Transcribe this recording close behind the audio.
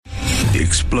The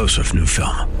explosive new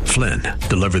film, Flynn,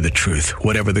 deliver the truth,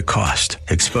 whatever the cost,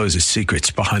 exposes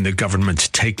secrets behind the government's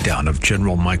takedown of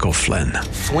General Michael Flynn.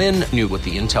 Flynn knew what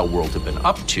the intel world had been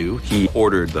up to. He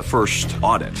ordered the first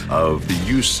audit of the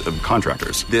use of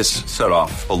contractors. This set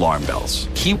off alarm bells.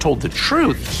 He told the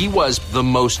truth. He was the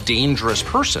most dangerous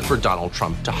person for Donald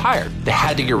Trump to hire. They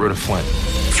had to get rid of Flynn.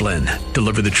 Flynn,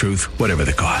 deliver the truth, whatever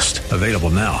the cost. Available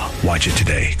now. Watch it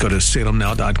today. Go to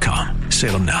salemnow.com.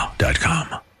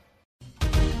 salemnow.com.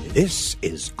 This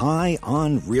is Eye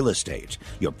on Real Estate,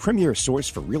 your premier source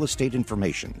for real estate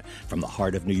information. From the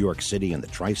heart of New York City and the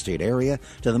tri-state area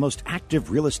to the most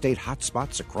active real estate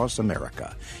hotspots across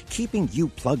America, keeping you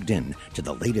plugged in to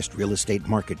the latest real estate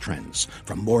market trends,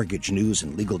 from mortgage news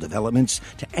and legal developments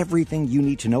to everything you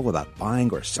need to know about buying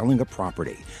or selling a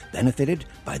property, benefited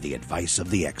by the advice of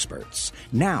the experts.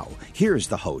 Now, here's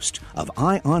the host of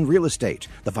Eye on Real Estate,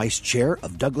 the vice chair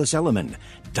of Douglas Elliman,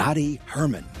 Dottie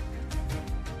Herman.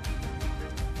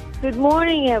 Good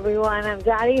morning, everyone. I'm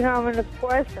Dottie Herman, of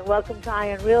course, and welcome to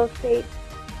Eye on Real Estate.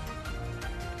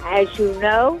 As you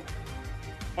know,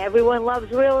 everyone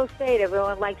loves real estate.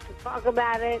 Everyone likes to talk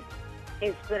about it.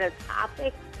 It's been a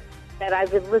topic that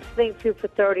I've been listening to for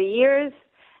 30 years,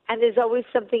 and there's always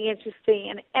something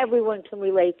interesting, and everyone can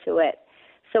relate to it.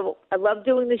 So I love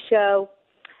doing the show.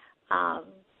 I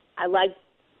like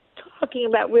talking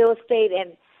about real estate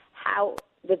and how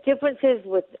the differences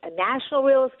with national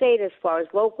real estate as far as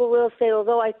local real estate,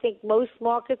 although I think most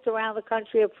markets around the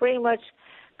country are pretty much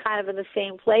kind of in the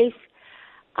same place,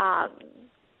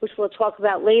 which we'll talk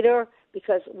about later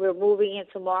because we're moving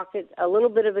into a little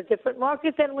bit of a different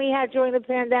market than we had during the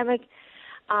pandemic.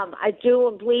 I do,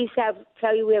 and please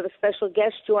tell you we have a special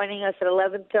guest joining us at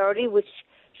 11:30, which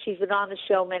she's been on the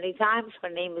show many times. Her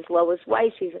name is Lois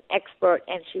Weiss. She's an expert,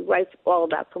 and she writes all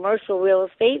about commercial real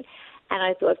estate. And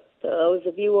I thought those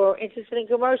of you who are interested in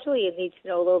commercial, you need to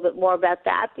know a little bit more about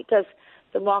that because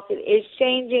the market is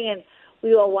changing, and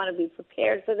we all want to be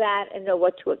prepared for that and know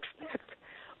what to expect,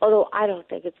 although I don't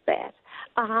think it's bad.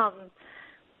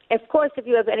 Of course, if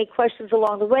you have any questions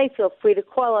along the way, feel free to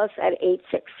call us at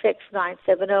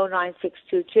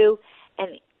 866-970-9622.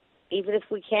 And even if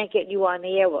we can't get you on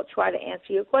the air, we'll try to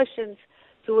answer your questions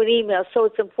through an email. So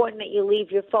it's important that you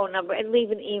leave your phone number and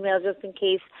leave an email just in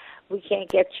case we can't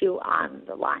get you on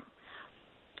the line.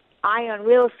 Eye on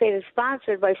Real Estate is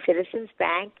sponsored by Citizens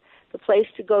Bank, the place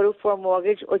to go to for a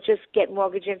mortgage or just get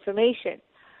mortgage information.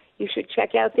 You should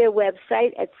check out their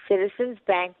website at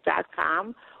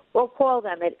citizensbank.com or call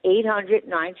them at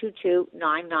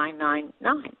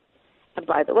 800-922-9999. And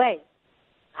by the way,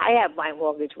 I have my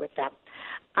mortgage with them.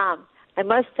 I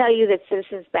must tell you that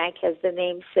Citizens Bank has the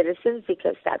name Citizens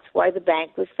because that's why the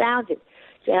bank was founded,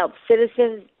 to help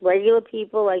citizens, regular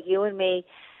people like you and me,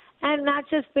 and not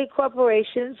just big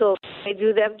corporations, although they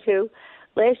do them too.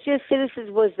 Last year, Citizens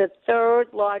was the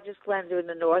third largest lender in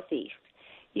the Northeast.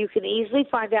 You can easily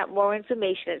find out more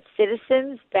information at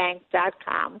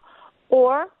citizensbank.com,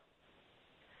 or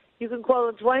you can call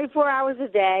them 24 hours a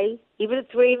day, even at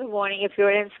 3 in the morning if you're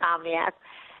an insomniac.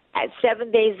 At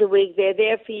 7 days a week, they're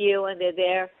there for you, and they're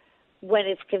there when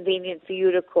it's convenient for you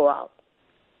to call.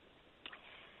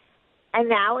 And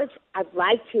now I'd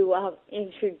like to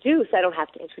introduce, I don't have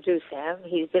to introduce him.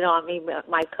 He's been on me,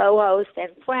 my co-host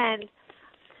and friend,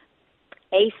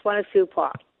 Ace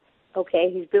Wanasupar. Okay,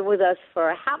 he's been with us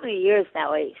for how many years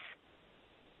now, Ace?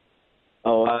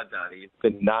 Oh, Dottie, it's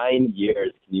been 9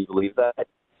 years. Can you believe that?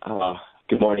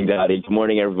 Good morning, Dottie. Good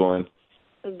morning, everyone.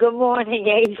 Good morning,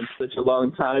 Ace. It's such a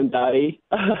long time, Dottie.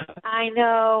 I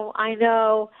know.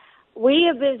 We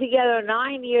have been together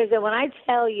 9 years, and when I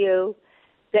tell you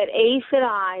that Ace and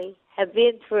I have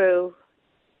been through,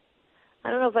 I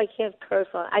don't know if I can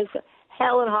curse on,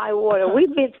 hell and high water.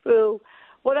 We've been through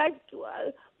one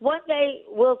day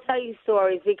we'll tell you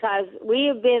stories because we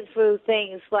have been through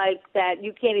things like that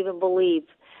you can't even believe,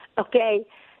 okay?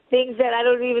 Things that I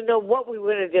don't even know what we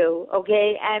were going to do,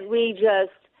 okay? And we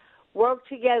just worked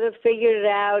together, figured it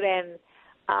out, and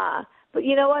but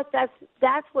you know what?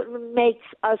 That's what makes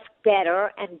us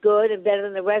better and good and better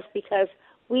than the rest because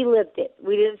we lived it.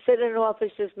 We didn't sit in an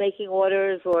office just making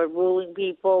orders or ruling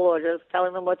people or just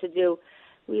telling them what to do.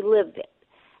 We lived it.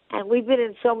 And we've been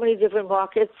in so many different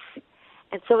markets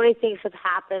and so many things have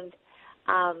happened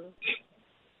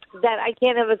that I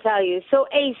can't ever tell you. So,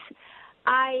 Ace,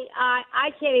 I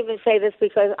can't even say this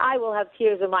because I will have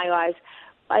tears in my eyes.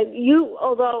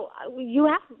 Although you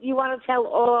want to tell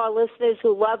all our listeners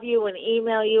who love you and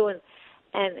email you and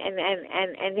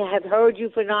have heard you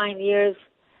for 9 years,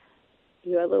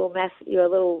 your little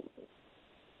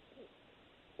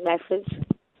message.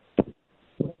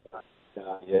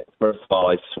 First of all,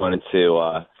 I just wanted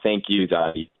to thank you,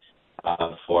 Dottie,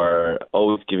 for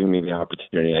always giving me the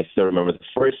opportunity. I still remember the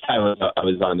first time I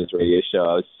was on this radio show.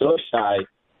 I was so shy,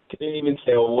 couldn't even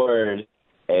say a word,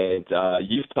 and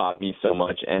you've taught me so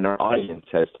much, and our audience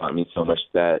has taught me so much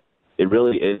that it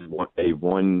really is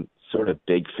one sort of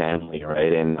big family,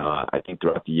 right? And I think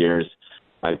throughout the years,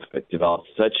 I've developed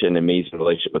such an amazing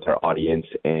relationship with our audience,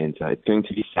 and it's going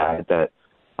to be sad that,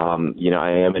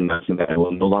 I am announcing that I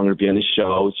will no longer be on the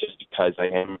show just because I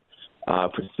am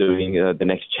pursuing the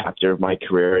next chapter of my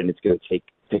career, and it's going to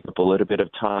take up a little bit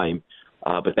of time.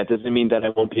 But that doesn't mean that I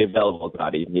won't be available,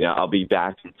 Dottie. I'll be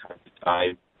back from time to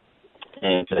time,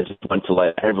 and I just want to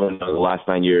let everyone know the last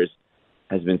 9 years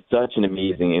has been such an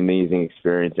amazing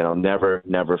experience, and I'll never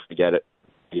forget it.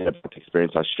 About the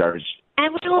experience I started.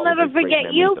 And we will never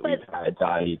forget you, but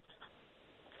I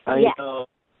yes. know.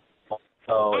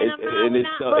 So it's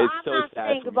so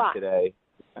sad for me today.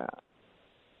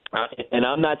 And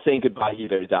I'm not saying goodbye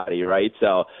either, Dottie, right?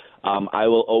 So I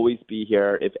will always be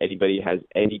here if anybody has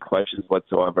any questions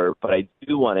whatsoever. But I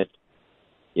do want to,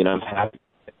 I'm happy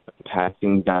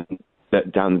passing down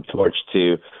the torch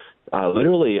to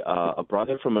literally a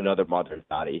brother from another mother,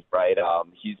 Dottie, right?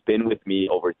 He's been with me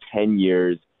over 10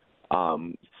 years,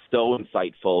 so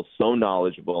insightful, so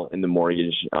knowledgeable in the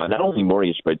mortgage, not only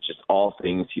mortgage, but just all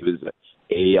things. He was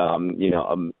he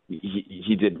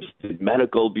did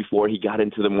medical before he got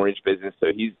into the mortgage business,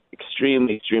 so he's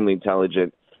extremely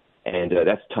intelligent. And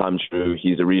that's Tom Drew.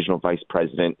 He's a regional vice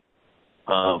president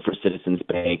for Citizens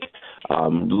Bank.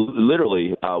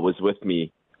 Literally was with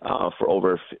me for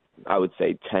over, I would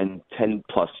say, 10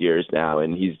 plus years now,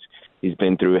 and he's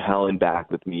been through hell and back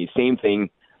with me. Same thing,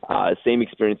 same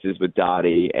experiences with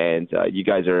Dottie, and you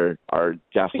guys are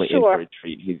definitely in for a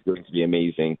treat. He's going to be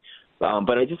amazing.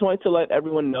 But I just wanted to let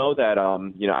everyone know that, I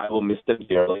will miss them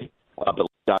dearly. But like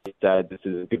Dottie said, this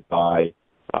is a goodbye.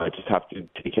 I just have to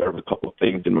take care of a couple of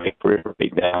things in my career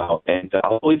right now, and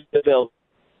I'll always be available.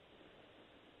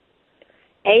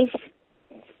 Ace,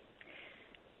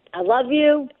 I love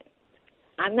you.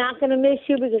 I'm not going to miss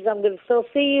you because I'm going to still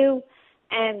see you.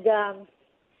 And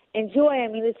enjoy. I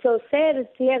mean, it's so sad. It's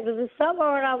the end of the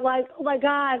summer, and I'm like, oh, my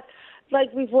God.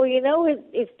 Like, before you know it,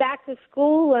 it's back to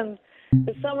school, and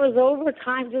the summer's over.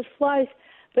 Time just flies.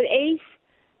 But, Ace,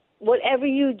 whatever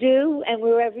you do and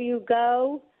wherever you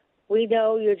go, we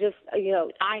know you're just,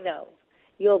 I know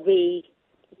you'll be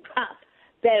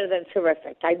better than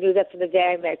terrific. I knew that from the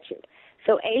day I met you.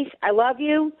 So, Ace, I love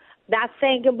you. Not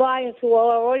saying goodbye, and to all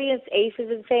our audience, Ace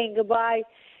isn't saying goodbye.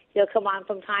 He'll come on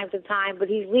from time to time, but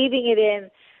he's leaving it in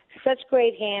such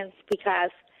great hands because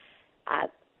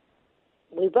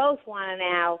we both want to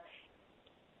now,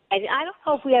 and I don't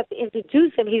know if we have to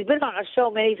introduce him. He's been on our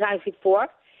show many times before,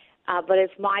 but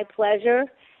it's my pleasure,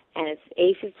 and it's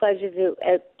Ace's pleasure to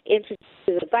introduce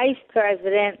the Vice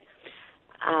President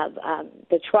of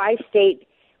the Tri-State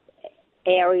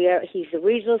area. He's the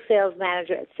Regional Sales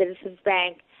Manager at Citizens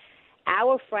Bank,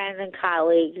 our friend and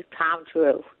colleague, Tom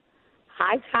Drew.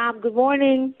 Hi, Tom. Good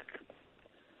morning.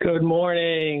 Good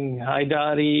morning. Hi,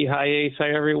 Dottie. Hi, Ace.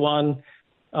 Hi, everyone.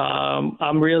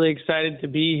 I'm really excited to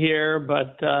be here,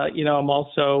 but, I'm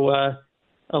also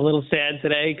a little sad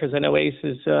today because I know Ace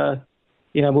is,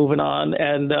 moving on.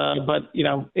 And but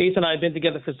Ace and I have been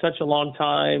together for such a long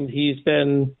time. He's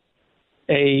been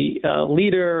a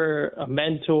leader, a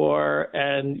mentor,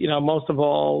 and, most of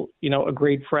all, a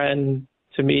great friend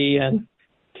to me and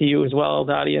to you as well,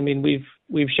 Dottie. I mean,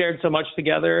 we've shared so much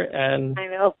together, and I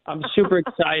know. I'm super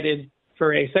excited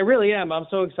for Ace. I really am. I'm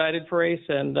so excited for Ace,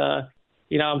 and,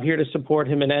 I'm here to support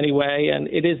him in any way. And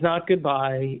it is not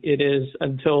goodbye. It is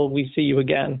until we see you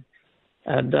again.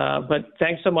 And but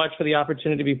thanks so much for the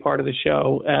opportunity to be part of the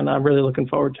show, and I'm really looking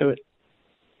forward to it.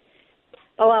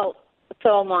 Oh, well,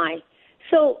 so am I.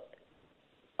 So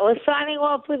we're signing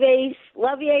off with Ace.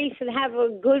 Love you, Ace, and have a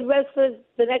good rest of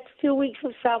the next 2 weeks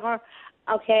of summer,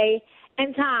 okay?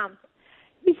 And, Tom,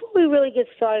 before we really get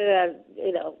started on,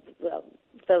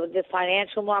 the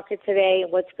financial market today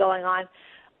and what's going on,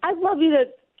 I'd love you to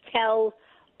tell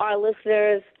our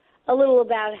listeners a little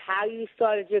about how you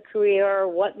started your career,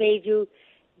 what made you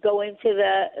go into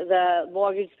the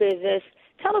mortgage business.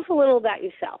 Tell us a little about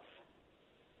yourself.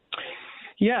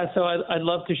 Yeah, so I'd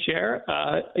love to share.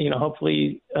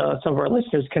 Hopefully some of our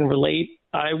listeners can relate.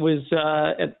 I was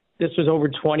this was over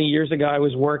 20 years ago. I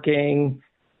was working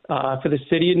for the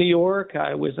city of New York.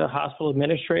 I was a hospital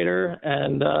administrator,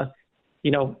 and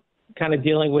kind of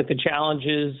dealing with the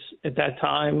challenges at that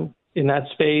time in that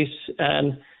space.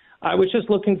 And I was just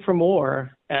looking for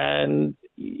more. And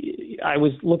I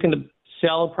was looking to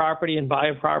sell a property and buy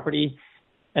a property.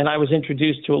 and I was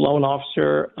introduced to a loan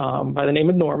officer by the name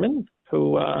of Norman,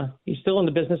 who he's still in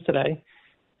the business today.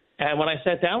 And when I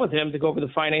sat down with him to go over the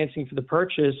financing for the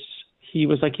purchase, he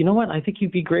was like, you know what, I think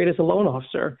you'd be great as a loan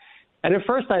officer. And at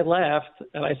first I laughed,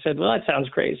 and I said, well, that sounds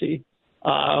crazy.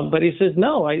 But he says,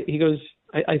 no, he goes,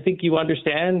 I think you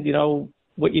understand,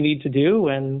 what you need to do,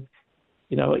 and,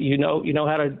 you know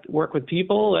how to work with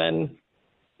people. And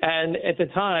at the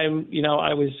time,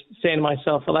 I was saying to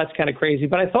myself, well, that's kind of crazy.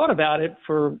 But I thought about it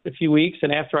for a few weeks,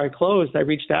 and after I closed, I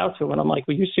reached out to him, and I'm like,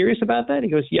 were you serious about that? He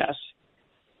goes, yes.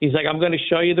 He's like, I'm going to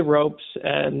show you the ropes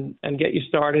and get you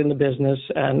started in the business.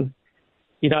 And,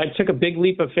 I took a big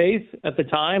leap of faith at the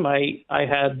time. I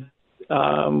had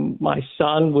my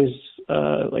son was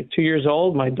like 2 years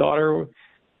old. My daughter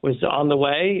was on the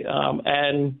way.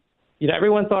 And,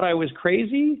 everyone thought I was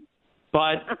crazy,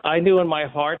 but I knew in my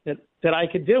heart that I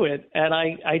could do it. And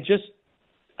I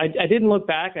didn't look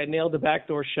back. I nailed the back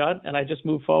door shut, and I just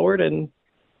moved forward, and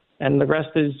the rest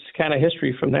is kind of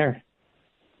history from there.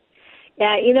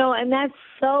 Yeah, and that's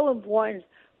so important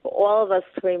for all of us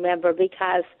to remember,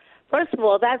 because, first of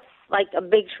all, that's like a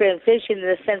big transition in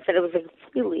the sense that it was a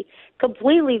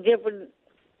completely different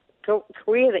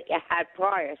career that you had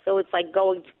prior. So it's like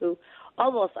going to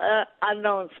almost an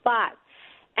unknown spot.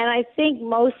 And I think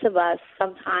most of us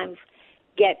sometimes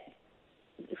get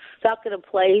stuck in a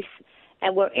place,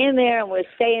 and we're in there and we're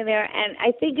staying there. And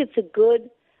I think it's a good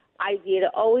idea to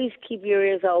always keep your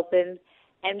ears open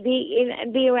and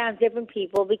be around different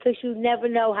people, because you never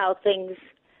know how things,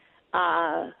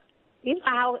 how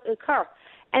occur.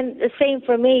 And the same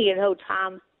for me,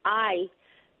 Tom. I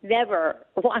never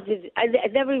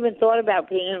even thought about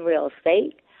being in real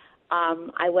estate.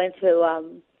 I went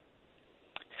to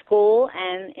school,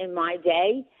 and in my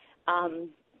day,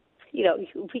 you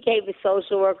became a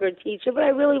social worker and teacher, but I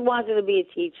really wanted to be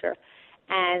a teacher.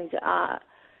 And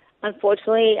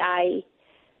unfortunately, I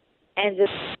ended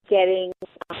up getting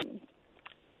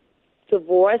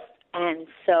divorced, and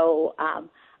so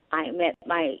I met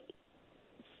my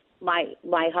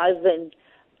husband,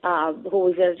 who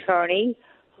was an attorney,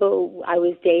 who I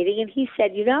was dating, and he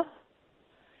said,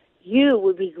 you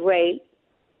would be great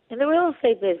in the real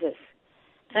estate business.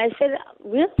 And I said,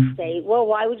 real estate? Well,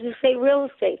 why would you say real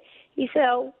estate? He said,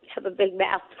 you have a big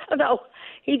mouth. No,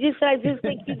 he just said, I just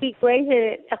think you'd be great in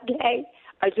it. Okay,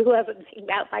 I do have a big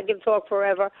mouth. I can talk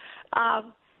forever.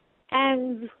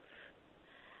 And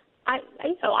I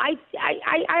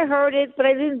heard it, but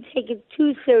I didn't take it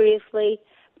too seriously.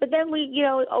 But then we,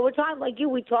 over time, like you,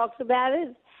 we talked about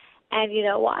it. And you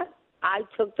know what? I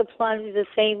took the plunge the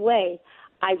same way.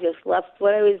 I just left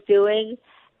what I was doing,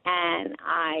 and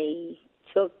I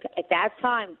took, at that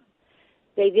time,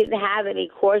 they didn't have any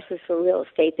courses for real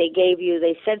estate. They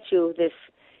sent you this,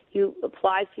 you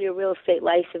applied for your real estate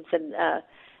license, and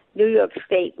New York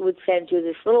State would send you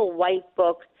this little white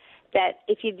book that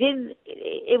if you didn't,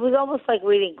 it was almost like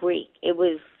reading Greek. It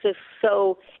was just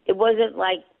so, it wasn't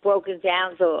like broken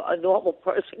down so a normal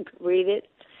person could read it.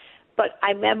 But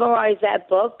I memorized that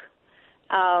book,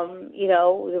 and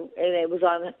it was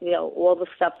on, all the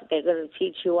stuff that they're going to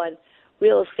teach you on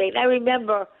real estate. And I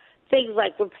remember things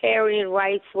like riparian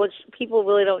rights, which people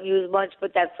really don't use much,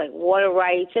 but that's like water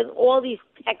rights and all these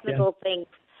technical things.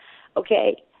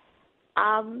 Okay.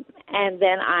 And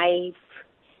then I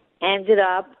ended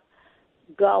up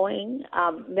going,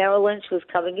 Merrill Lynch was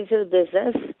coming into the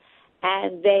business,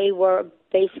 and they were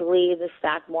basically in the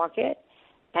stock market.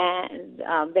 And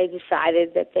they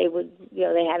decided that they would,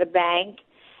 they had a bank,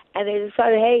 and they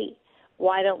decided, hey,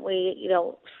 why don't we,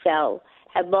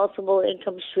 have multiple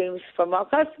income streams from our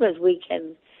customers? We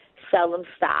can sell them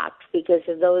stocks, because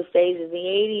in those days, in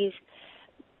the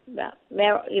 80s,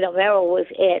 Merrill was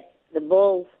it. The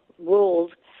bull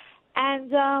ruled.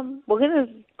 And we're going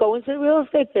to go into the real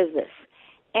estate business.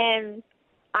 And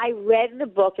I read in the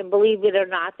book, and believe it or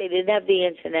not, they didn't have the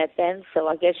internet then, so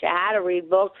I guess you had to read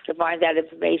books to find out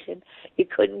information. You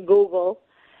couldn't Google.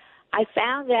 I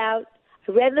found out,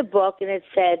 I read the book, and it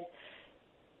said,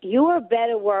 you are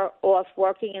better off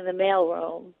working in the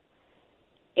mailroom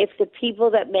if the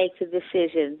people that make the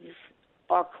decisions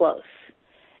are close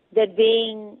than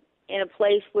being in a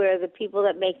place where the people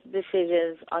that make the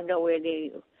decisions are nowhere near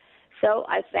you. So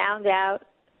I found out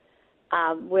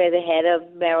where the head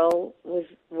of Merrill was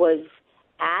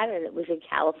at, and it was in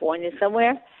California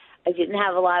somewhere. I didn't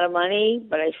have a lot of money,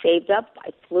 but I saved up. I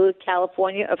flew to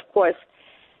California. Of course,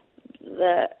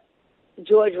 the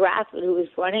George Rathman, who was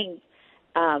running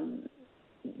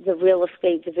the real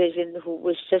estate division, who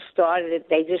was just started,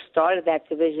 they just started that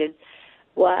division,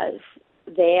 was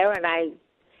there. And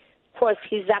of course,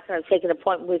 he's not going to take an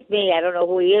appointment with me. I don't know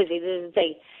who he is.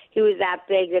 He he was that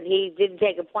big that he didn't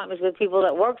take appointments with people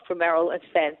that worked for Merrill Lynch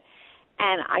then.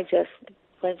 And I just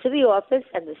went to the office,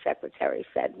 and the secretary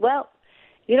said, well,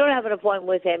 you don't have an appointment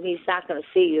with him. He's not going to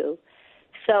see you.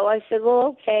 So I said,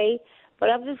 well, okay, but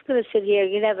I'm just going to sit here.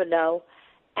 You never know.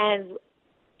 And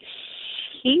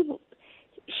she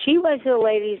went to the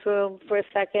ladies' room for a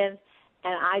second,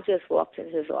 and I just walked in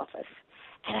his office.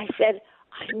 And I said,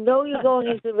 I know you're going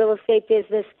into the real estate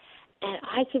business, and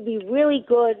I could be really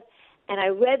good. And I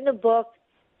read in the book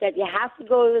that you have to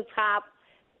go to the top.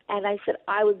 And I said,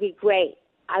 I would be great.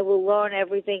 I will learn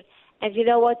everything. And you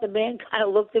know what? The man kind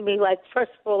of looked at me like,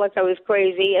 first of all, like I was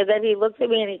crazy. And then he looked at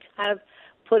me and he kind of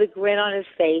put a grin on his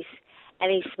face.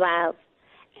 And he smiled.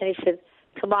 And he said,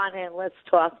 come on in, let's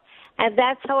talk. And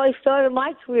that's how I started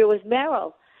my career with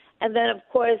Merrill. And then, of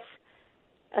course,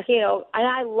 and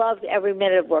I loved every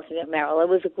minute of working at Merrill. It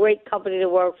was a great company to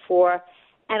work for.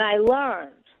 And I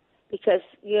learned because,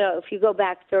 if you go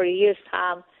back 30 years,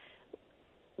 Tom,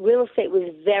 real estate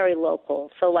was very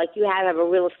local. So, like, you had to have a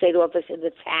real estate office in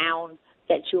the town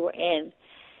that you were in.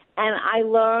 And I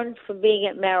learned from being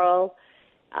at Merrill,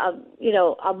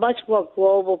 a much more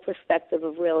global perspective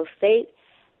of real estate.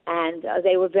 And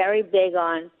they were very big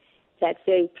on that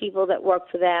the people that work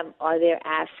for them are their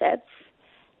assets.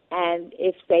 And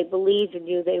if they believed in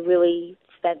you, they really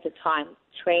spent the time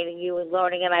training you and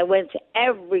learning. And I went to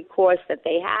every course that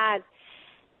they had.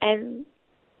 And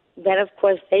then, of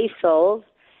course, they sold,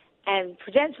 and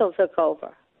Prudential took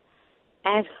over.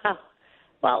 And,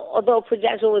 although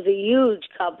Prudential was a huge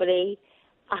company,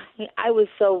 I was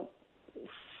so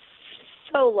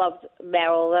loved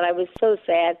Merrill that I was so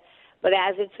sad. But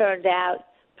as it turned out,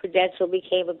 Prudential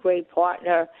became a great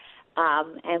partner.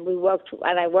 And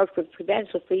I worked with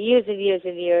Prudential for years and years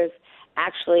and years.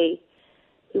 Actually,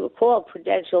 we were called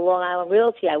Prudential Long Island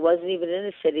Realty. I wasn't even in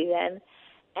the city then.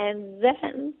 And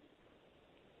then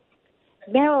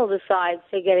Merrill decides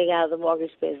they're getting out of the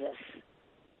mortgage business.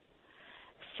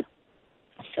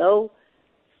 So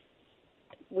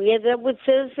we ended up with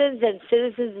Citizens, and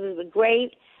Citizens has been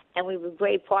great, and we've been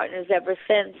great partners ever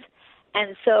since.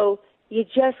 And so you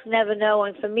just never know.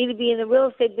 And for me to be in the real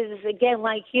estate business, again,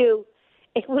 like you,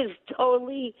 it was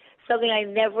totally something I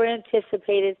never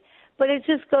anticipated. But it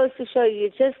just goes to show you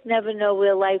just never know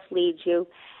where life leads you,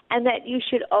 and that you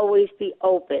should always be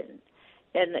open,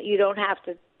 and that you don't have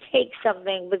to take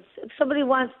something. But if somebody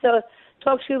wants to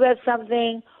talk to you about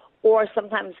something, or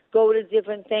sometimes go to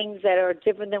different things that are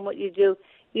different than what you do,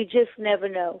 you just never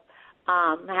know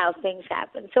how things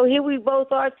happen. So here we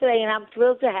both are today, and I'm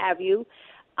thrilled to have you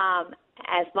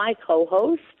as my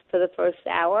co-host for the first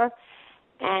hour.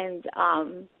 And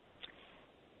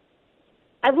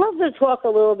I'd love to talk a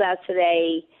little about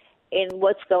today in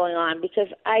what's going on, because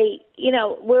I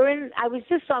was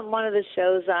just on one of the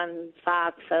shows on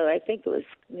Fox, so I think it was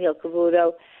Neil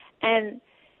Cavuto, and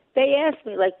they asked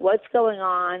me, like, what's going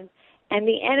on, and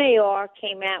the NAR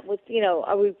came out with,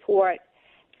 a report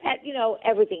that,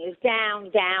 everything is down,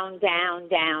 down, down,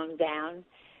 down, down,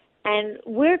 and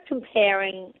we're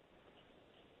comparing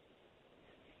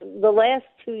the last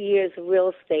 2 years of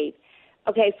real estate.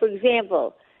 Okay, for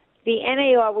example, the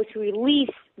NAR, which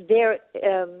released their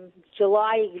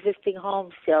July existing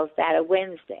home sales data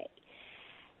Wednesday,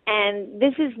 and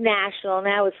this is national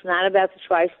now, it's not about the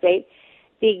tri-state.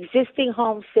 The existing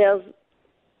home sales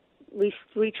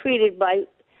retreated by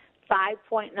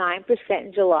 5.9%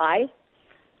 in July.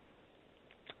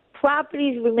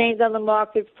 Properties remained on the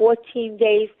market 14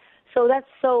 days, so that's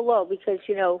so low because,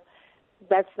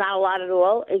 that's not a lot at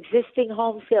all. Existing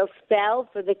home sales fell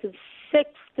for the 6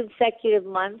 consecutive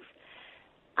months.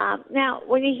 Now,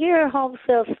 when you hear home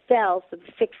sales fell for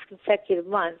the 6 consecutive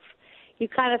months, you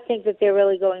kind of think that they're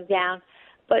really going down.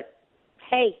 But,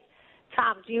 hey,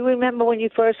 Tom, do you remember when you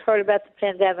first heard about the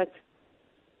pandemic?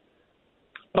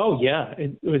 Oh, yeah.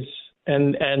 It was,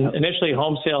 and initially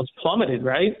home sales plummeted,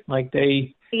 right? Like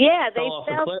they fell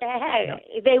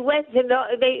they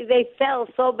fell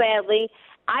so badly.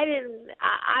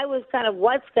 I was kind of,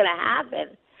 what's going to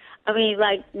happen? I mean,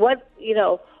 like,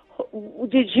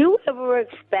 did you ever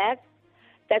expect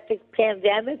that the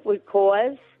pandemic would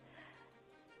cause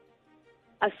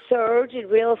a surge in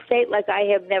real estate like I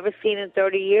have never seen in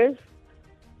 30 years?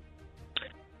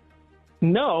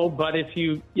 No, but if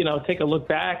you take a look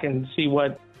back and see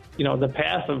what, the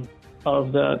path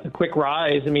of the quick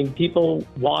rise, I mean, people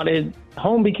wanted,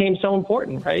 home became so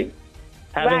important, right?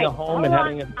 Having a home and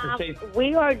having a safe.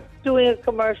 We are doing a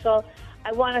commercial.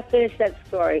 I want to finish that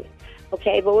story.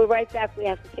 Okay, but we're right back. We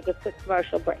have to take a quick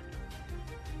commercial break.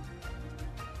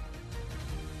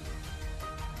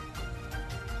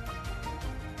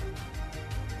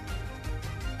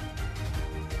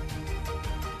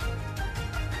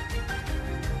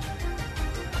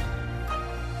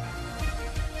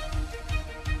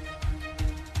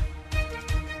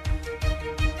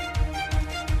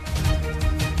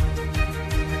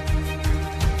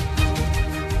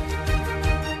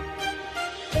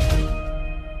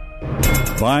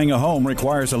 Buying a home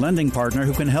requires a lending partner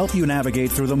who can help you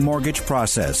navigate through the mortgage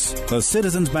process. A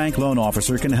Citizens Bank loan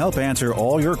officer can help answer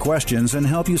all your questions and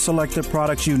help you select the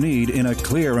products you need in a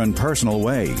clear and personal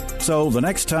way. So the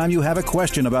next time you have a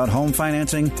question about home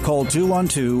financing, call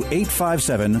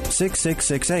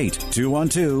 212-857-6668.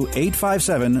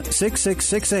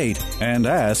 212-857-6668 and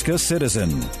ask a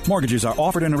citizen. Mortgages are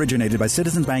offered and originated by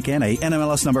Citizens Bank N.A.,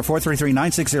 NMLS number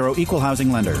 433960, Equal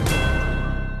Housing Lender.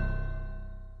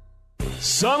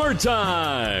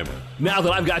 Summertime! Now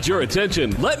that I've got your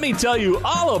attention, let me tell you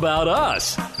all about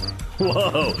us.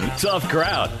 Whoa, tough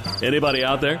crowd. Anybody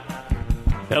out there?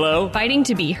 Hello? Fighting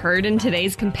to be heard in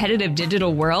today's competitive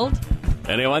digital world?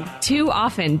 Anyone? Too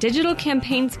often, digital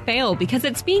campaigns fail because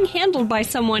it's being handled by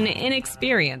someone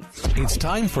inexperienced. It's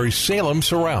time for Salem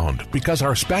Surround, because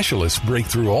our specialists break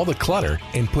through all the clutter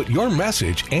and put your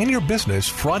message and your business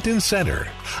front and center.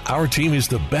 Our team is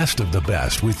the best of the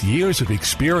best with years of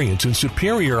experience and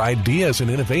superior ideas and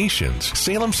innovations.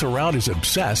 Salem Surround is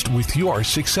obsessed with your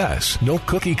success. No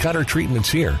cookie-cutter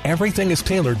treatments here. Everything is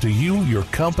tailored to you, your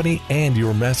company, and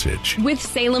your message. With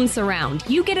Salem Surround,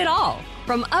 you get it all.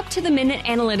 From up-to-the-minute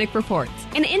analytic reports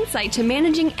and insight to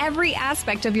managing every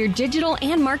aspect of your digital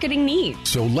and marketing needs.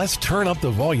 So let's turn up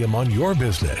the volume on your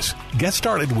business. Get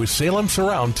started with Salem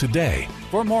Surround today.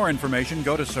 For more information,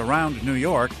 go to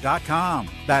surroundnewyork.com.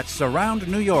 That's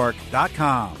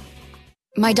surroundnewyork.com.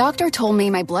 My doctor told me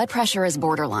my blood pressure is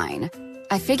borderline.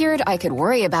 I figured I could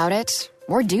worry about it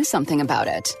or do something about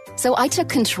it. So I took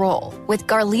control with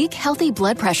Garlic Healthy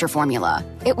Blood Pressure Formula.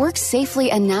 It works safely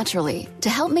and naturally to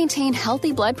help maintain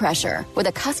healthy blood pressure with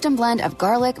a custom blend of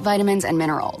garlic, vitamins, and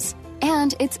minerals.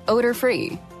 And it's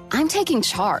odor-free. I'm taking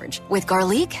charge with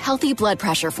Garlic Healthy Blood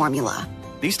Pressure Formula.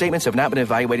 These statements have not been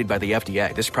evaluated by the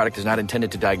FDA. This product is not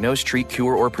intended to diagnose, treat,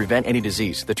 cure, or prevent any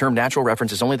disease. The term natural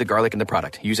references only the garlic in the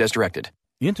product. Use as directed.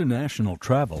 International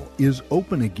travel is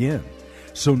open again.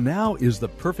 So now is the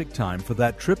perfect time for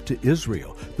that trip to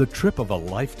Israel, the trip of a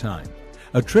lifetime.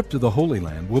 A trip to the Holy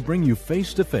Land will bring you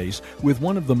face to face with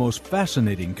one of the most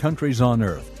fascinating countries on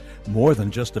earth. More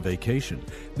than just a vacation,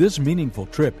 this meaningful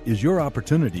trip is your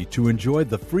opportunity to enjoy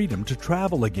the freedom to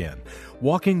travel again,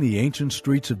 walking the ancient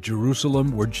streets of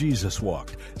Jerusalem where Jesus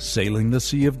walked, sailing the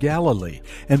Sea of Galilee,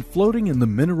 and floating in the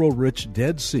mineral-rich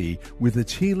Dead Sea with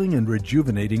its healing and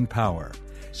rejuvenating power.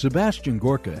 Sebastian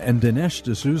Gorka and Dinesh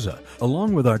D'Souza,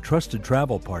 along with our trusted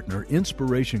travel partner,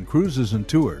 Inspiration Cruises and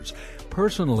Tours,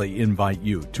 personally invite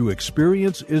you to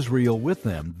experience Israel with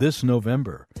them this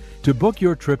November. To book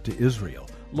your trip to Israel,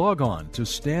 log on to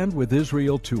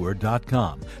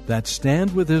standwithisraeltour.com. That's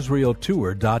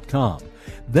standwithisraeltour.com.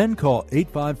 Then call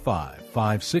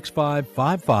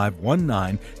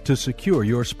 855-565-5519 to secure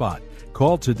your spot.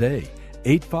 Call today,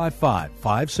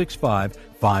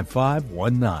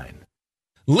 855-565-5519.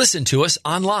 Listen to us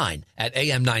online at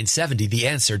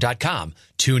am970theanswer.com.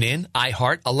 Tune in,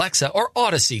 iHeart, Alexa, or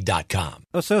Odyssey.com.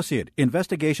 Associate,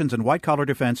 Investigations and White-Collar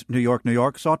Defense, New York, New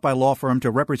York, sought by law firm to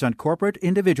represent corporate,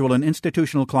 individual, and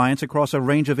institutional clients across a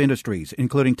range of industries,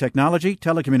 including technology,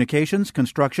 telecommunications,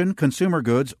 construction, consumer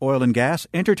goods, oil and gas,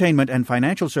 entertainment, and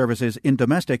financial services in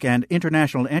domestic and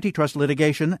international antitrust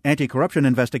litigation, anti-corruption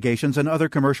investigations, and other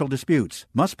commercial disputes.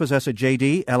 Must possess a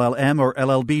JD, LLM, or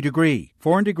LLB degree.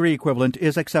 Foreign degree equivalent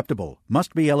is acceptable.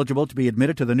 Must be eligible to be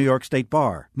admitted to the New York State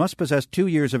Bar. Must possess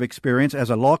 2 years of experience as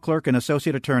a law clerk and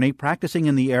associate attorney practicing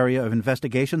in the area of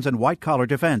investigations and white-collar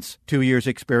defense. 2 years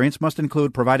experience must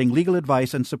include providing legal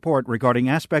advice and support regarding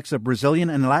aspects of Brazilian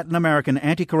and Latin American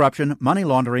anti-corruption, money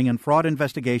laundering, and fraud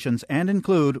investigations, and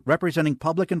include representing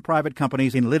public and private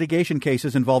companies in litigation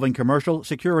cases involving commercial,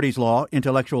 securities law,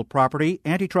 intellectual property,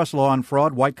 antitrust law, and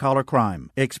fraud white-collar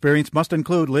crime. Experience must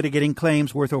include litigating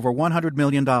claims worth over $100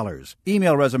 million.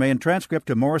 Email resume and transcript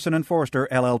to Morrison & Forster,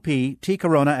 LLP,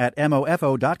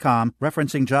 tcorona@mofo.com,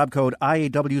 referencing job code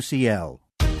IAWCL.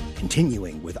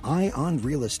 Continuing with Eye on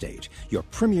Real Estate, your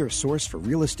premier source for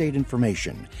real estate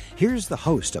information. Here's the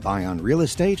host of Eye on Real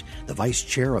Estate, the vice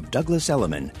chair of Douglas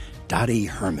Elliman, Dottie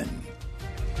Herman.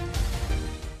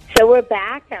 So we're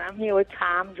back, and I'm here with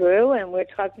Tom Drew, and we're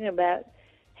talking about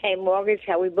Hey Mortgage,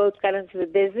 how we both got into the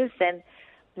business, and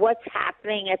what's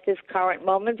happening at this current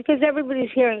moment, because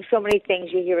everybody's hearing so many things.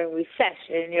 You're hearing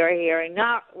recession, you're hearing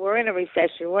we're in a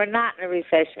recession, we're not in a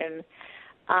recession.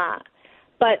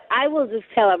 But I will just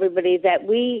tell everybody that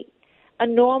a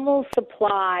normal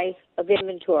supply of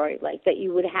inventory, like that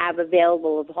you would have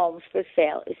available of homes for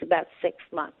sale, is about 6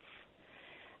 months.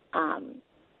 And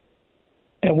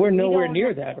we're nowhere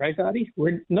near that, right, Dottie?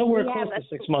 We're nowhere close to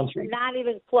 6 months. We're not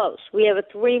even close. We have a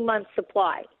 3-month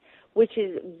supply, which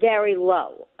is very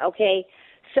low, okay?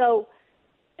 So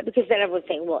because then everyone's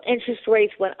saying, well, interest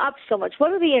rates went up so much.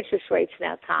 What are the interest rates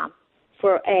now, Tom,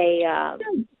 for a,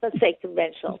 let's say,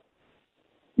 conventional?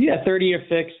 Yeah, 30-year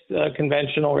fixed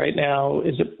conventional right now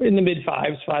is in the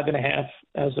mid-5s, 5.5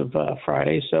 as of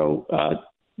Friday. So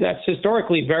that's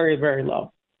historically very, very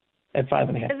low at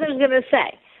 5.5. As I was going to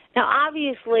say. Now,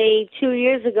 obviously, 2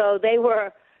 years ago, they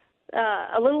were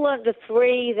a little under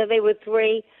 3, then they were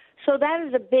 3. So that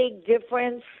is a big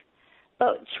difference.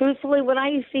 But truthfully, when I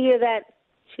used to hear that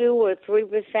 2 or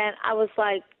 3%, I was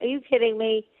like, are you kidding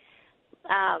me?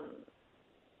 I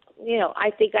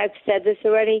think I've said this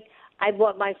already. I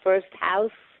bought my first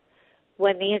house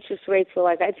when the interest rates were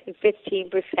like, I think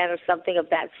 15% or something of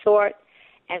that sort.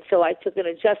 And so I took an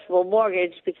adjustable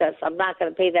mortgage because I'm not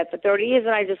going to pay that for 30 years,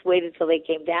 and I just waited till they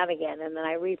came down again, and then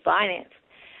I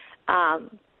refinanced.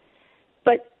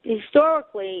 But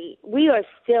historically, we are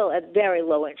still at very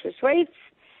low interest rates,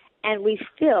 and we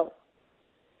still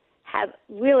have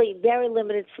really very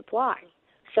limited supply.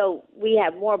 So we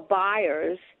have more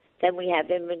buyers than we have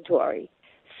inventory.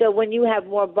 So when you have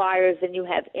more buyers than you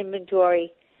have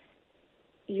inventory,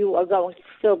 you are going to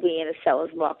still be in a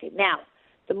seller's market. Now,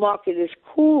 the market is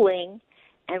cooling,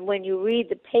 and when you read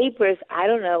the papers, I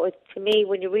don't know, to me,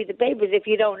 when you read the papers, if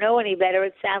you don't know any better,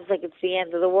 it sounds like it's the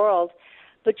end of the world.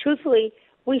 But truthfully,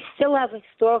 we still have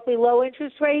historically low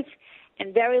interest rates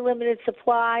and very limited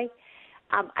supply.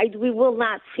 We will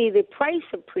not see the price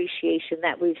appreciation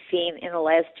that we've seen in the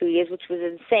last 2 years, which was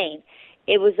insane.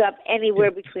 It was up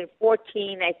anywhere between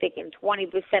 14, I think, and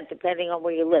 20%, depending on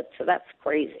where you live. So that's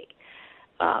crazy.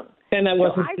 And that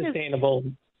wasn't sustainable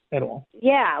at all.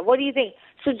 Yeah. What do you think?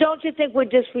 So don't you think we're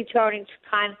just returning to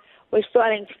we're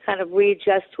starting to kind of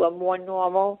readjust to a more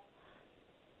normal,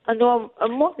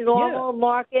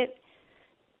 market?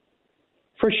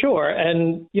 For sure.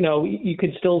 And, you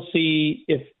could still see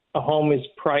if a home is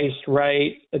priced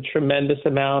right, a tremendous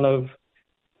amount of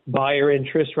buyer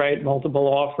interest, right? Multiple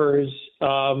offers.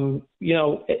 And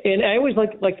I always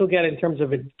like to look at it in terms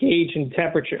of a gauge and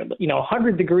temperature.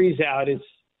 100 degrees out is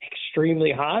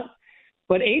extremely hot,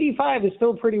 but 85 is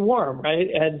still pretty warm, right?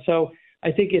 And so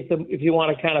I think if you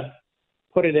want to kind of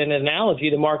put it in an analogy,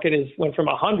 the market went from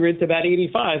 100 to about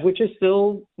 85, which is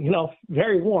still,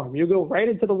 very warm. You go right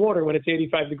into the water when it's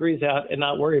 85 degrees out and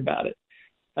not worry about it.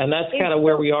 And that's kind of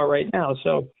where we are right now.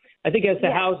 So I think as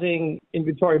the housing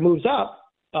inventory moves up,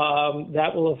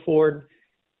 that will afford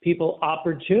people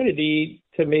opportunity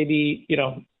to maybe,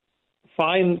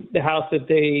 find the house that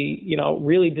they,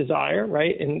 really desire,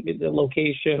 right, in the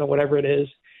location or whatever it is,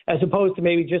 as opposed to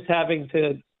maybe just having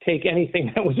to take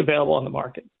anything that was available on the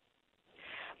market.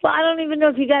 Well, I don't even know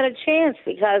if you got a chance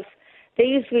because there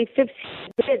used to be 15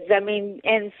 bids. I mean,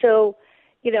 and so,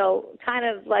 kind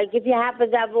of like if you happen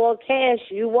to have all cash,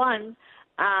 you won.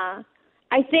 I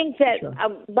think that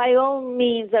by all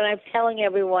means, and I'm telling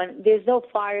everyone, there's no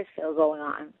fire sale going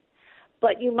on.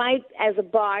 But you might, as a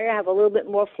buyer, have a little bit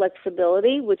more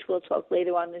flexibility, which we'll talk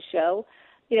later on the show,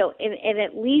 in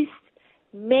at least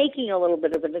making a little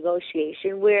bit of a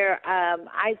negotiation where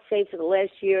I'd say for the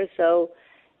last year or so,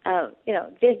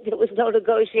 there was no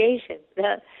negotiation.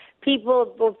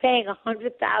 People were paying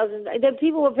 $100,000.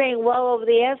 People were paying well over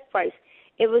the ask price.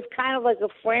 It was kind of like a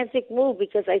frantic move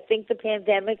because I think the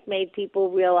pandemic made people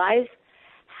realize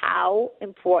how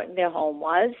important their home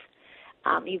was.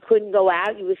 You couldn't go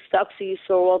out. You were stuck, so you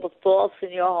saw all the faults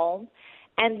in your home.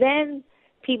 And then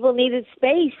people needed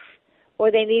space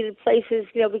or they needed places,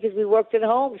 because we worked at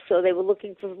home, so they were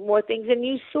looking for more things. And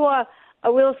you saw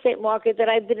a real estate market that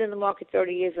I've been in the market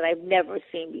 30 years and I've never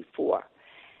seen before.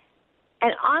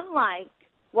 And unlike,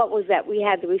 what was that? We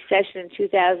had the recession in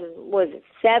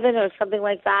 2007 or something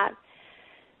like that.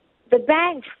 The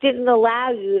banks didn't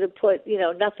allow you to put,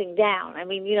 nothing down. I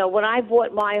mean, when I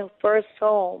bought my first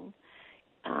home,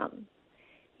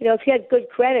 if you had good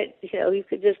credit, you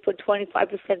could just put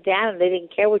 25% down and they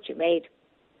didn't care what you made.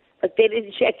 Like they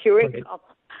didn't check your income.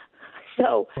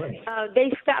 So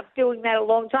they stopped doing that a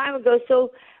long time ago.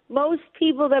 So most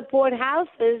people that bought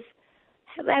houses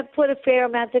have put a fair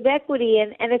amount of equity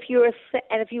in, and if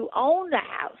you own the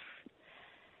house,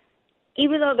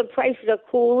 even though the prices are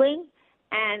cooling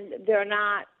and they're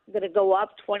not going to go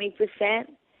up 20%,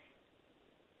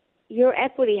 your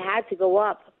equity had to go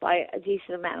up by a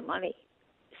decent amount of money.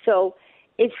 So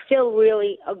it's still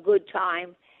really a good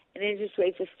time, and interest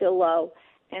rates are still low,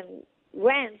 and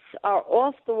rents are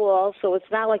off the wall, so it's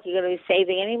not like you're going to be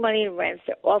saving any money in rents.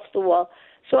 They're off the wall.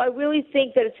 So I really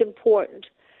think that it's important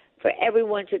for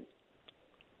everyone to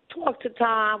talk to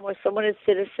Tom or someone at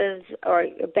Citizens or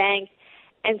a bank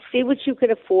and see what you can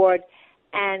afford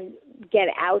and get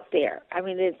out there. I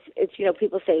mean, it's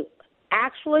people say,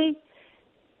 actually,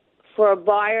 for a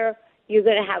buyer, you're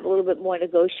going to have a little bit more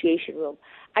negotiation room.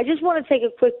 I just want to take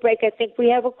a quick break. I think we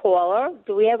have a caller.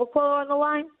 Do we have a caller on the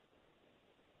line?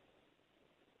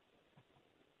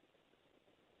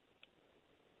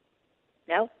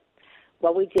 No?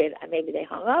 Well, we did. Maybe they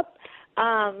hung up.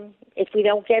 If we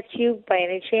don't get to you by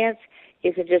any chance,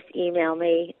 you can just email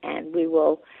me, and we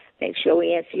will make sure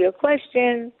we answer your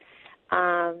question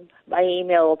by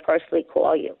email or personally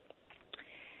call you.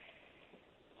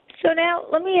 So now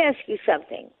let me ask you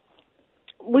something.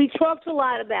 We talked a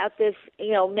lot about this,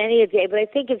 many a day, but I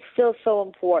think it's still so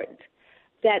important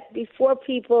that before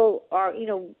people are,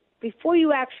 before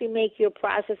you actually make your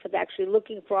process of actually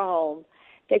looking for a home,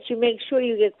 that you make sure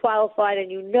you get qualified and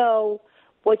you know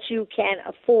what you can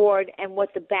afford and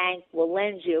what the bank will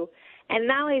lend you. And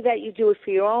not only that, you do it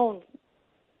for your own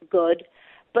good,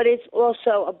 but it's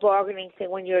also a bargaining thing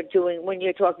when you're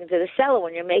talking to the seller,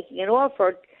 when you're making an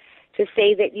offer, to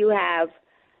say that you have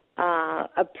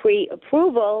a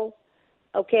pre-approval,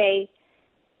 okay,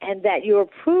 and that you're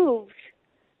approved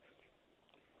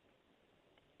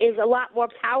is a lot more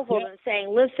powerful than saying,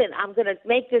 listen, I'm going to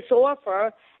make this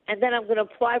offer and then I'm going to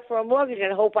apply for a mortgage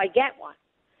and hope I get one.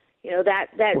 That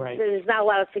right. There's not a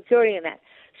lot of security in that.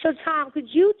 So, Tom, could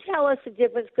you tell us the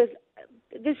difference? Because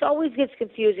this always gets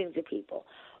confusing to people.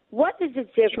 What is the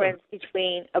difference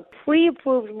between a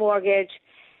pre-approved mortgage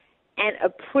and a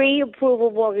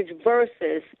pre-approval mortgage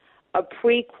versus a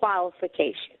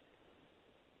pre-qualification?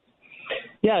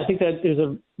 Yeah, I think that there's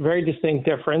a very distinct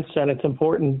difference, and it's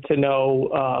important to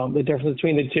know the difference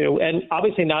between the two. And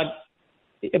obviously not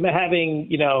having,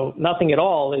 nothing at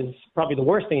all is probably the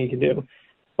worst thing you can do.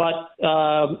 But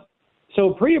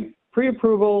so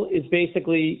pre-approval is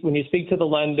basically when you speak to the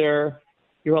lender,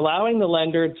 you're allowing the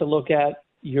lender to look at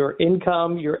your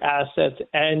income, your assets,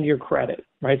 and your credit,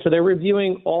 right? So they're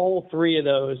reviewing all three of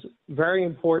those very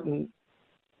important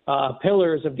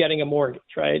pillars of getting a mortgage,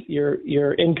 right?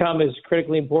 Your income is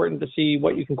critically important to see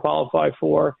what you can qualify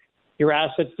for. Your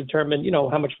assets determine,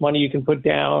 how much money you can put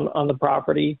down on the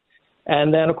property.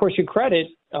 And then, of course, your credit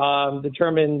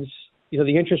determines,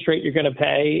 the interest rate you're going to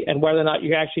pay and whether or not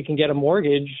you actually can get a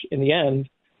mortgage in the end.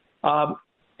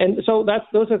 And so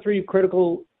those are three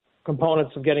critical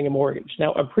components of getting a mortgage.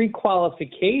 Now, a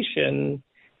pre-qualification,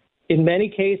 in many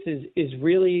cases, is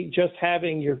really just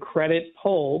having your credit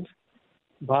pulled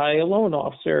by a loan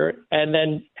officer and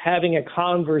then having a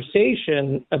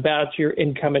conversation about your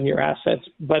income and your assets,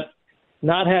 but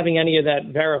not having any of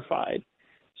that verified.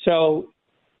 So,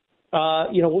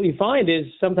 what we find is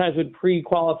sometimes with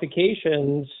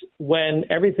pre-qualifications, when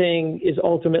everything is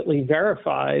ultimately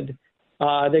verified,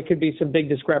 there could be some big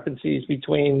discrepancies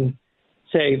between,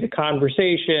 say, the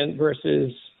conversation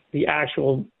versus the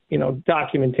actual,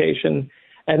 documentation.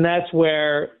 And that's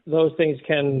where those things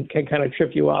can kind of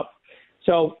trip you up.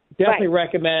 So definitely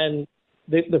recommend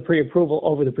the pre-approval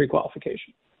over the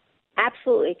pre-qualification.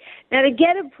 Absolutely. Now, to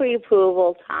get a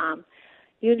pre-approval, Tom,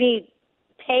 you need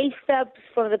pay stubs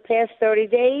from the past 30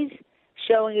 days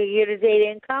showing your year-to-date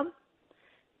income,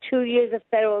 2 years of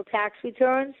federal tax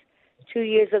returns, 2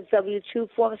 years of W-2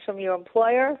 forms from your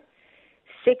employer,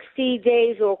 60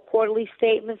 days or quarterly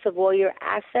statements of all your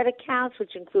asset accounts,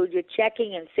 which include your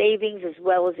checking and savings, as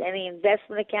well as any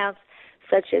investment accounts,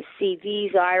 such as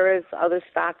CDs, IRAs, other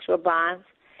stocks or bonds,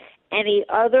 any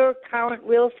other current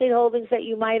real estate holdings that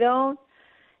you might own,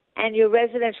 and your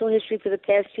residential history for the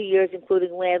past 2 years,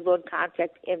 including landlord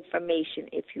contact information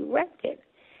if you rented.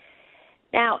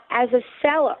 Now, as a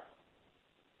seller,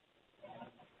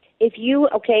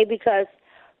 because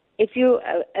if you're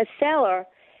a seller,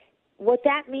 what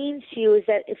that means to you is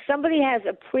that if somebody has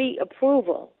a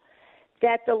pre-approval,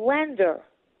 that the lender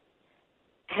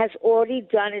has already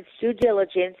done its due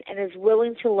diligence and is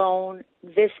willing to loan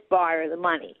this buyer the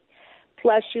money.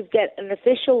 Plus, you get an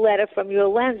official letter from your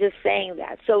lender saying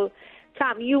that. So,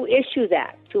 Tom, you issue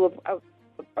that to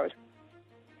a person.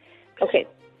 Okay.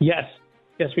 Yes,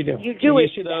 we do. You do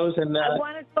issue those. And I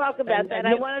want to talk about that.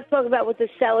 I want to talk about what the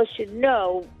seller should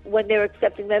know when they're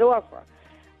accepting that offer.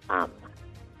 I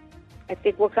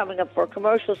think we're coming up for a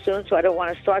commercial soon, so I don't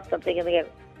want to start something and then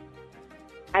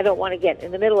I don't want to get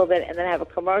in the middle of it and then have a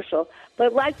commercial. But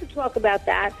I'd like to talk about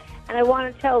that, and I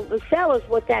want to tell the sellers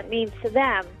what that means to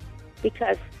them,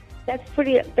 because that's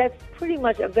pretty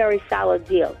much a very solid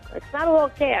deal. It's not all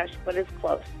cash, but it's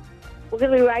close. We're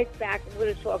going to be right back, and we're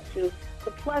going to talk to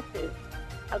the pluses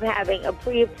of having a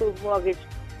pre-approved mortgage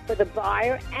for the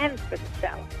buyer and for the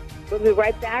seller. We'll be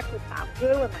right back with Tom Drew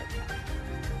and myself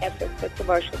after the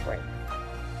commercial break.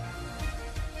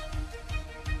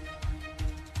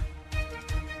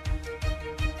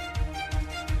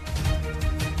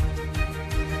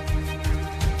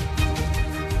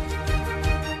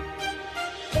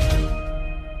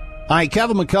 Hi,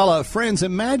 Kevin McCullough. Friends,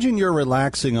 imagine you're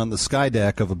relaxing on the sky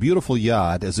deck of a beautiful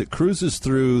yacht as it cruises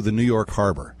through the New York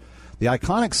harbor. The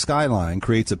iconic skyline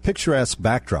creates a picturesque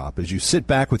backdrop as you sit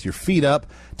back with your feet up,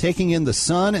 taking in the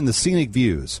sun and the scenic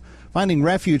views, finding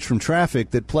refuge from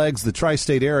traffic that plagues the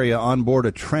tri-state area on board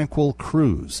a tranquil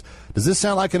cruise. Does this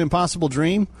sound like an impossible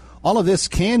dream? All of this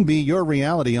can be your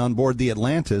reality on board the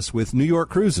Atlantis with New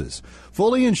York Cruises.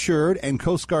 Fully insured and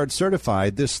Coast Guard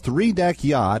certified, this 3-deck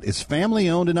yacht is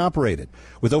family-owned and operated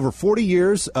with over 40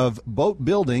 years of boat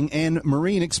building and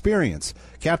marine experience.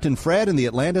 Captain Fred and the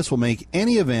Atlantis will make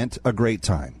any event a great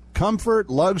time. Comfort,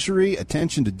 luxury,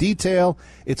 attention to detail,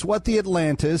 it's what the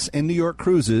Atlantis and New York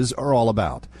Cruises are all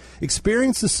about.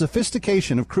 Experience the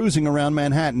sophistication of cruising around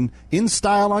Manhattan in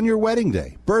style on your wedding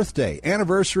day, birthday,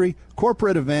 anniversary,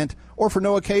 corporate event, or for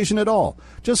no occasion at all.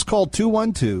 Just call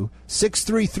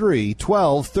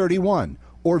 212-633-1231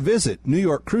 or visit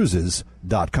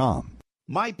NewYorkCruises.com.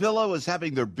 MyPillow is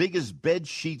having their biggest bed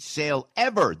sheet sale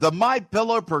ever. The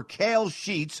MyPillow Percale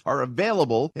sheets are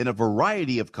available in a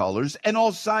variety of colors and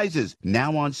all sizes.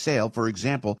 Now on sale, for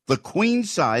example, the queen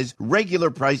size, regular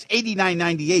price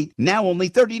 $89.98, now only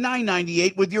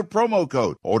 $39.98 with your promo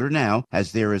code. Order now,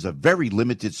 as there is a very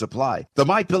limited supply. The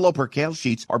MyPillow Percale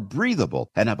sheets are breathable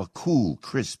and have a cool,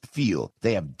 crisp feel.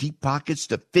 They have deep pockets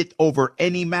to fit over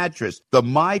any mattress. The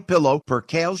MyPillow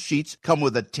Percale sheets come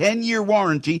with a 10-year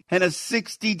warranty and a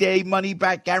 60-day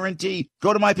money-back guarantee.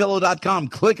 Go to MyPillow.com,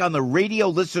 click on the radio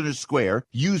listener square,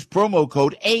 use promo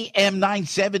code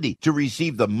AM970 to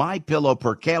receive the MyPillow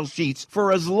Percale sheets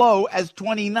for as low as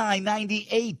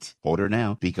 $29.98. Order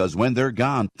now, because when they're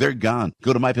gone, they're gone.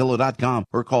 Go to MyPillow.com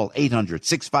or call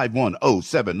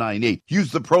 800-651-0798.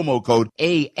 Use the promo code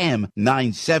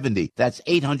AM970. That's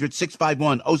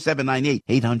 800-651-0798.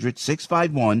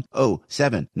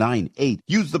 800-651-0798.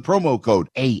 Use the promo code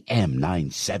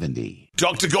AM970.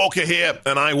 Dr. Gorka here,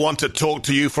 and I want to talk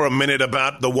to you for a minute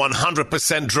about the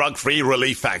 100% drug-free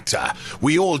Relief Factor.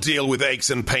 We all deal with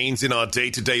aches and pains in our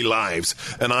day-to-day lives,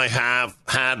 and I have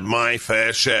had my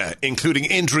fair share, including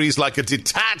injuries like a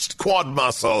detached quad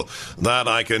muscle that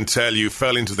I can tell you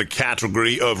fell into the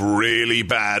category of really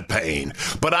bad pain.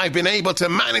 But I've been able to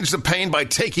manage the pain by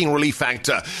taking Relief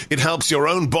Factor. It helps your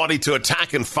own body to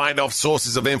attack and fight off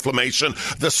sources of inflammation,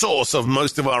 the source of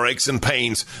most of our aches and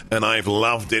pains, and I've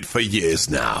loved it for years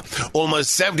now.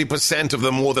 Almost 70% of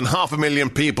the more than 500,000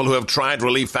 people who have tried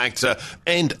Relief Factor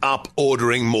end up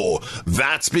ordering more.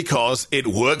 That's because it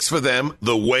works for them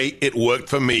the way it worked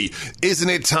for me. Isn't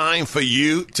it time for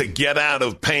you to get out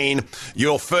of pain?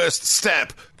 Your first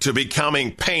step to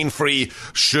becoming pain-free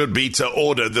should be to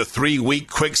order the 3-week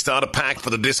quick starter pack for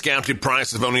the discounted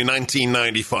price of only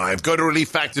 $19.95. Go to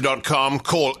ReliefFactor.com,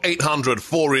 call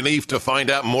 800-4RELIEF to find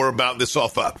out more about this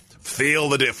offer. Feel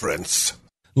the difference.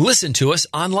 Listen to us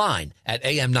online at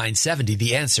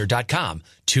am970theanswer.com.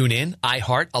 Tune in,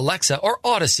 iHeart, Alexa, or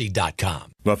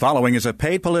Odyssey.com. The following is a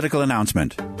paid political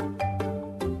announcement.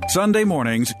 Sunday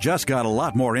mornings just got a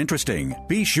lot more interesting.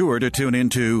 Be sure to tune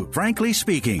into Frankly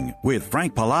Speaking with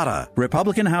Frank Pallotta,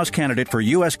 Republican House candidate for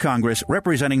U.S. Congress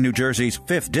representing New Jersey's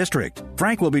 5th District.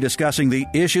 Frank will be discussing the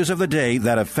issues of the day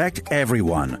that affect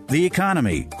everyone: the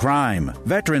economy, crime,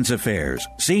 veterans affairs,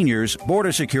 seniors,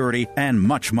 border security, and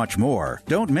much, much more.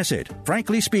 Don't miss it.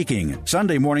 Frankly Speaking,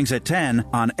 Sunday mornings at 10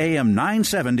 on AM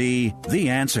 970, The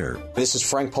Answer. This is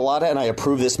Frank Pallotta, and I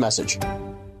approve this message.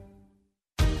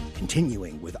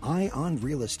 Continuing with Eye on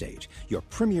Real Estate, your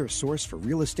premier source for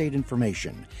real estate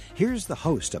information. Here's the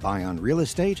host of Eye on Real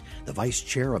Estate, the vice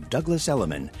chair of Douglas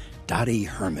Elliman, Dottie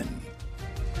Herman.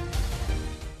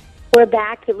 We're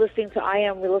back to listening to Eye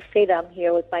on Real Estate. I'm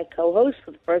here with my co-host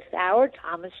for the first hour,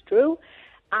 Thomas Drew.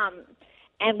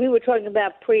 And we were talking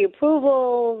about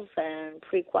pre-approvals and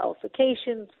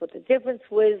pre-qualifications, what the difference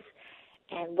was,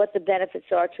 and what the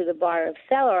benefits are to the buyer or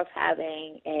seller of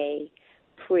having a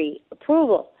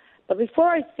pre-approval. But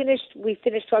before we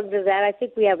finished talking to that, I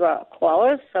think we have a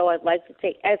caller, so I'd like to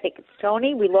I think it's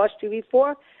Tony. We lost you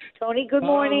before. Tony, good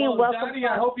morning and welcome. Daddy,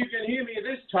 I hope you can hear me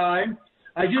this time.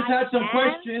 I just had some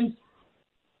questions,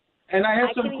 and I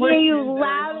have some questions. I can hear you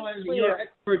loud and clear. Your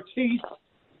expertise,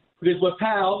 because we're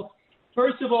pals.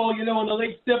 First of all, in the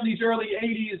late 70s, early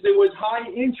 80s, there was high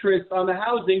interest on the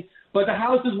housing, but the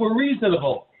houses were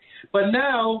reasonable. But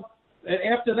now,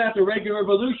 after that, the regular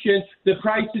revolution, the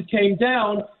prices came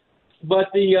down,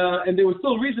 but and they were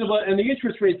still reasonable, and the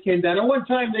interest rates came down. At one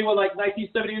time, they were like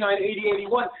 1979, 80,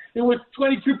 81. There was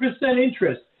 22%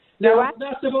 interest. Now, it's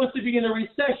not supposed to be in a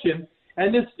recession,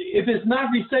 and if this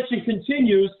recession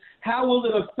continues, how will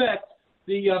it affect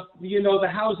the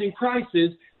housing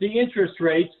prices, the interest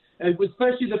rates, and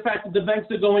especially the fact that the banks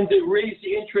are going to raise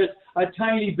the interest a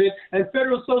tiny bit, and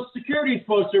federal Social Security is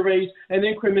supposed to raise an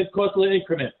increment, quarterly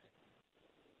increment?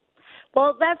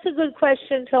 Well, that's a good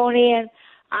question, Tony, and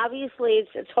obviously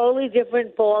it's a totally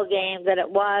different ball game than it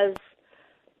was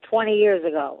 20 years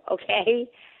ago, okay?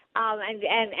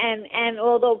 And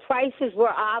although prices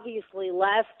were obviously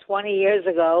less 20 years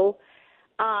ago,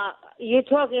 you're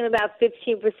talking about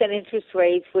 15% interest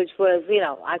rates, which was,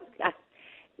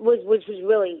 which was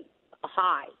really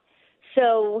high.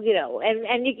 So,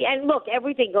 and look,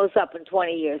 everything goes up in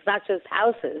 20 years, not just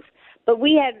houses. But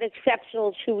we had an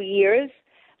exceptional 2 years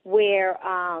where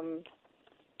I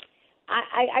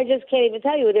just can't even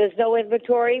tell you. There's no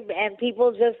inventory, and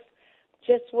people just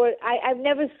were. I've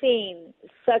never seen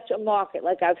such a market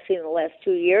like I've seen in the last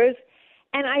 2 years,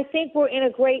 and I think we're in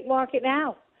a great market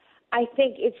now. I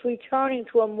think it's returning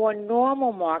to a more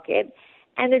normal market,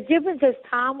 and the difference, as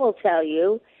Tom will tell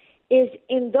you, is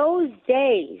in those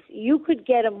days you could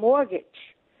get a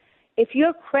mortgage if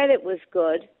your credit was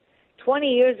good.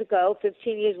 20 years ago,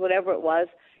 15 years, whatever it was,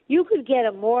 you could get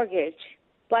a mortgage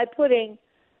by putting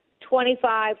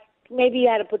 25, maybe you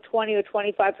had to put 20 or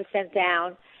 25%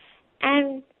 down,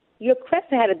 and your credit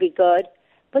had to be good,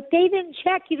 but they didn't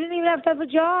check. You didn't even have to have a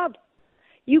job.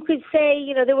 You could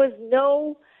say, there was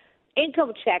no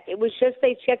income check. It was just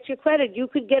they checked your credit. You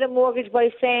could get a mortgage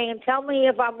by saying, and tell me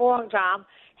if I'm wrong, Tom,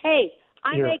 hey,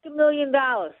 I make $1 million.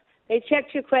 They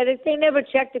checked your credit. They never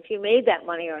checked if you made that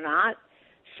money or not.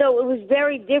 So it was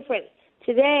very different.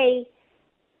 Today,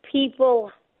 people,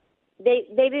 they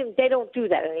don't do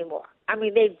that anymore. I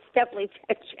mean, they definitely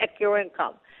check your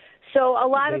income. So a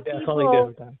lot of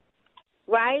people,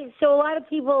 right? So a lot of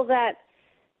people that,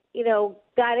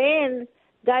 got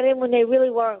in when they really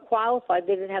weren't qualified.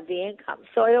 They didn't have the income.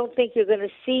 So I don't think you're going to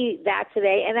see that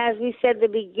today. And as we said at the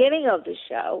beginning of the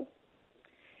show,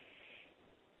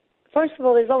 first of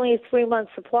all, there's only a 3-month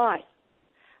supply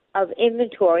of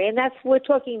inventory, and we're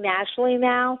talking nationally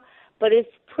now, but it's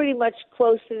pretty much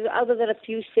close to, other than a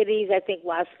few cities, I think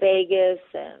Las Vegas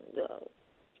and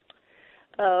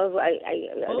I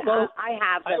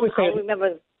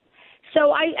remember.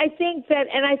 So I think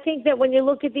that when you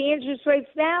look at the interest rates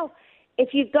now,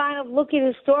 if you kind of look at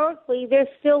historically, they're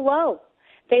still low.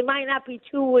 They might not be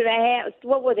 2.5.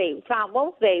 What were they, Tom? What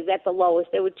were they at the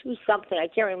lowest? They were 2 something. I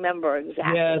can't remember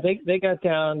exactly. Yeah, they got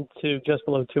down to just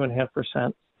below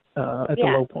 2.5% at the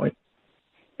low point.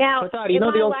 Now, but the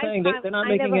old saying, they're not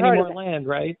making any more land,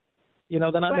 right? They're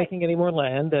not making any more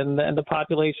land, and the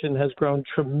population has grown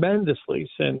tremendously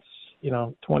since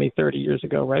 20, 30 years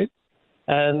ago, right?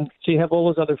 And so you have all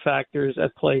those other factors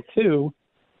at play too,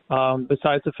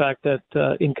 besides the fact that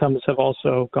incomes have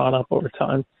also gone up over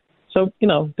time. So,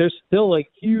 there's still a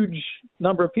huge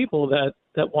number of people that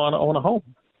want to own a home,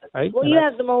 right? Well, you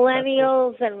have the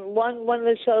millennials, and one of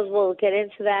the shows we'll get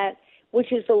into that,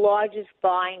 which is the largest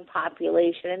buying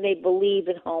population, and they believe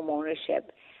in home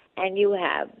ownership. And you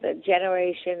have the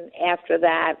generation after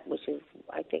that, which is,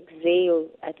 I think, Z, or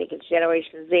I think it's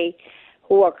Generation Z,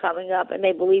 who are coming up, and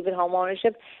they believe in home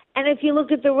ownership. And if you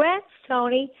look at the rents,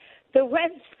 Tony, the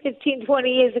rents 15, 20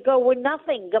 years ago were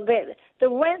nothing compared. The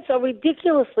rents are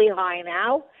ridiculously high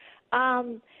now.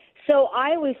 So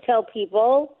I always tell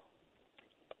people,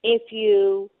 if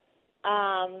you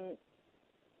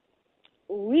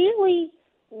really,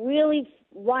 really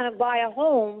want to buy a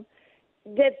home,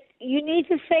 that you need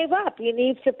to save up. You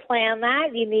need to plan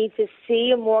that. You need to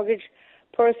see a mortgage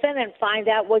person and find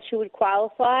out what you would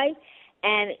qualify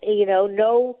and,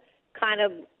 know kind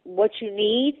of what you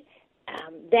need.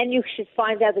 Then you should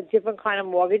find out the different kind of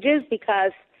mortgages,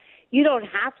 because you don't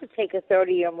have to take a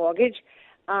 30-year mortgage.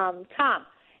 Tom,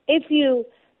 if you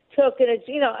took a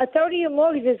 30-year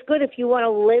mortgage is good if you want to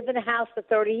live in a house for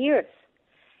 30 years.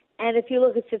 And if you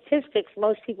look at statistics,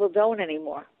 most people don't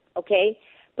anymore, okay?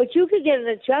 But you could get an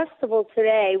adjustable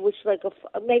today, which like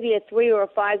maybe a 3 or a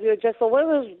 5 year adjustable. What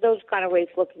are those kind of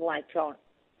rates looking like, Tom?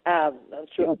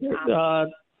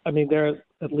 They're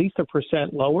at least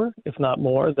 1% lower, if not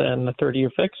more, than a 30-year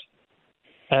fix.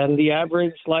 And the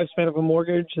average lifespan of a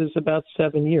mortgage is about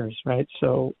 7 years, right?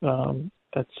 So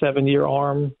that 7-year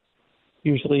arm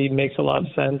usually makes a lot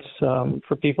of sense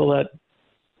for people that,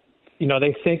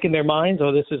 they think in their minds,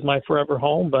 oh, this is my forever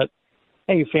home. But,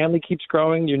 hey, your family keeps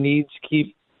growing, your needs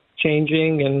keep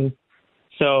changing. And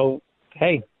so,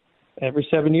 hey, every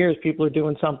 7 years people are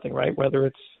doing something, right? Whether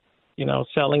it's,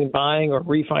 selling and buying or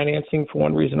refinancing for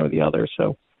one reason or the other.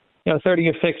 So,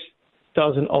 30-year fix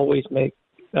doesn't always make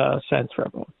sense for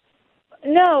everyone.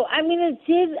 No, it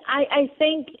did. I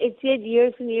think it did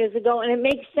years and years ago, and it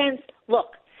makes sense.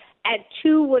 Look, at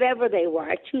 2 whatever they were,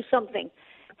 at 2 something,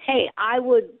 hey, I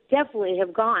would definitely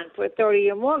have gone for a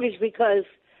 30-year mortgage because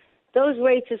those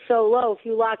rates are so low. If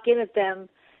you lock in at them,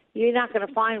 you're not going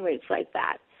to find rates like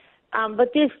that.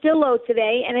 But they're still low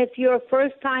today, and if you're a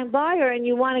first-time buyer and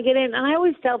you want to get in, and I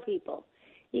always tell people,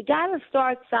 you got to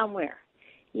start somewhere.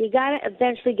 You got to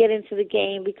eventually get into the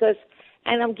game because,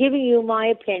 and I'm giving you my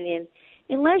opinion,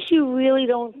 unless you really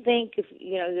don't think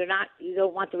you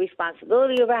don't want the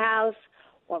responsibility of a house,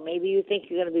 or maybe you think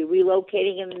you're going to be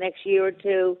relocating in the next year or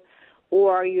two,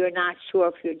 or you're not sure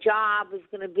if your job is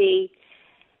going to be.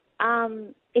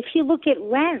 If you look at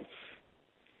rents,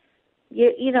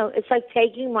 you know, it's like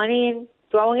taking money and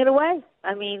throwing it away.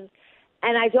 I mean,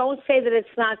 and I don't say that it's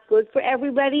not good for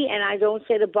everybody, and I don't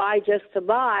say to buy just to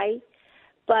buy,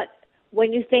 but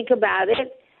when you think about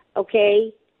it,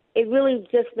 okay, it really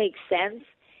just makes sense.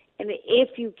 And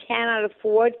if you cannot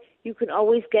afford, you can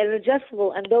always get an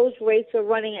adjustable. And those rates are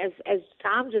running, as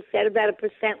Tom just said, about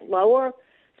 1% lower.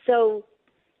 So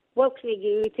what can you do?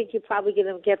 You think you're probably going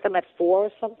to get them at 4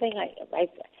 or something? I'm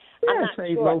not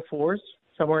say sure. low 4s,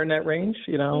 somewhere in that range,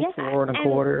 you know, Yeah, 4.25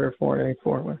 or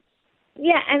 4.84.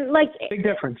 Yeah, and like Big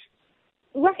difference.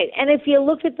 Right, and if you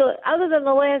look at other than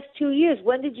the last 2 years,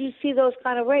 when did you see those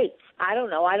kind of rates? I don't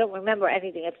know. I don't remember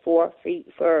anything at 4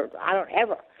 for I don't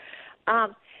ever.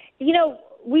 You know,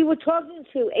 we were talking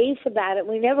to Ace about it.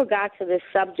 We never got to this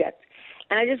subject,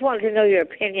 and I just wanted to know your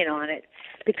opinion on it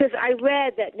because I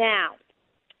read that now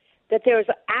that there's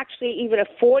actually even a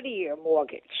 40-year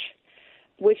mortgage,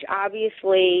 which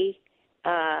obviously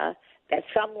that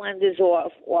some lenders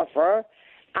offer.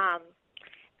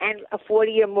 And a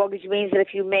 40-year mortgage means that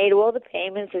if you made all the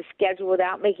payments as scheduled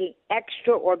without making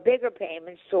extra or bigger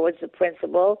payments towards the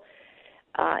principal,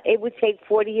 it would take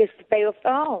 40 years to pay off the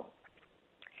home.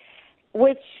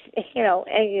 Which, you know,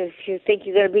 and if you think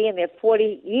you're going to be in there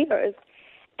 40 years,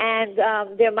 and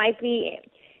there might be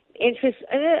interest,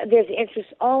 there's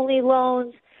interest-only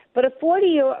loans, but a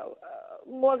 40-year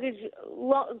mortgage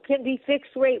can be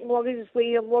fixed-rate mortgages where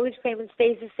your mortgage payment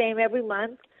stays the same every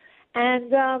month,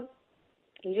 and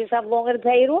you just have longer to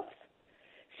pay it off.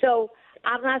 So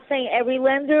I'm not saying every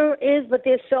lender is, but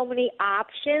there's so many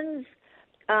options.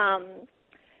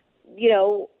 You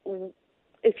know,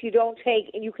 if you don't take,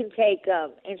 you can take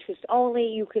interest only.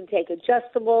 You can take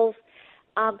adjustables.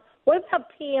 What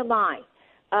about PMI,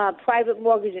 private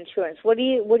mortgage insurance? What are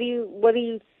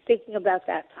you thinking about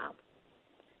that, Tom?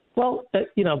 Well,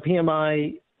 you know,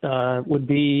 PMI would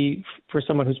be for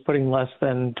someone who's putting less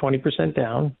than 20%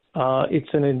 down.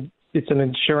 It's an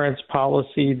insurance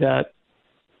policy that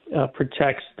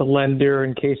protects the lender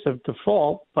in case of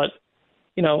default. But,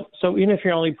 you know, so even if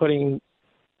you're only putting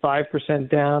 5%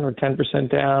 down or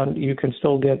 10% down, you can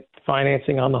still get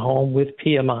financing on the home with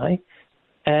PMI.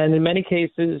 And in many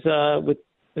cases, with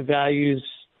the values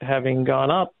having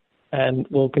gone up and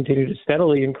will continue to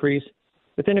steadily increase,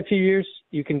 within a few years,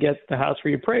 you can get the house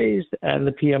reappraised and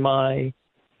the PMI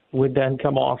would then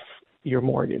come off your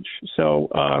mortgage. So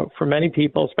for many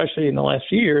people, especially in the last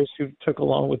few years who took a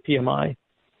loan with PMI,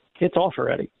 it's off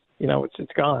already. You know,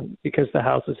 it's gone because the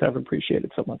houses have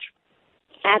appreciated so much.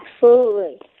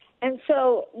 Absolutely. And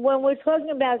so when we're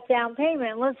talking about down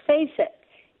payment, let's face it,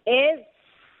 it's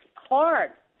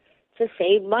hard to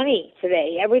save money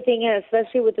today. Everything,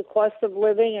 especially with the cost of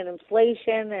living and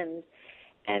inflation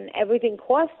and everything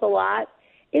costs a lot,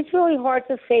 it's really hard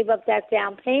to save up that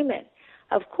down payment.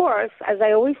 Of course, as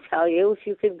I always tell you, if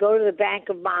you can go to the bank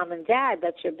of mom and dad,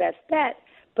 that's your best bet.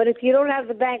 But if you don't have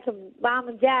the bank of mom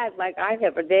and dad, like I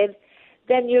never did,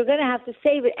 then you're going to have to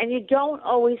save it. And you don't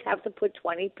always have to put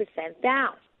 20%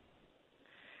 down.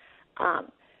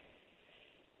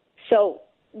 So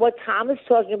what Tom is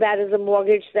talking about is a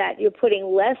mortgage that you're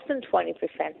putting less than 20%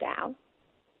 down.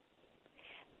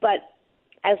 But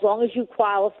as long as you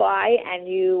qualify and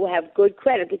you have good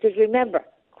credit, because remember,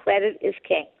 credit is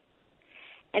king.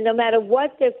 And no matter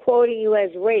what they're quoting you as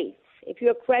rates, if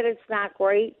your credit's not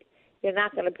great, you're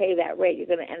not going to pay that rate. You're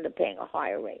going to end up paying a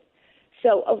higher rate.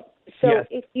 So yes.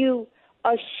 If you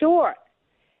are short,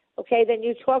 okay, then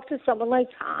you talk to someone like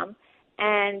Tom,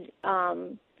 and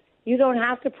you don't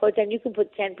have to put, then you can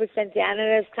put 10% down.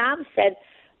 And as Tom said,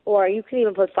 or you can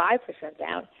even put 5%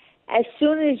 down. As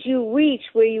soon as you reach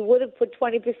where you would have put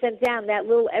 20% down, that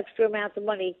little extra amount of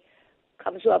money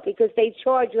comes up because they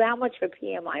charge you how much for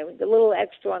PMI? The little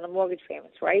extra on the mortgage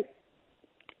payments, right?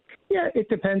 Yeah, it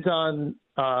depends on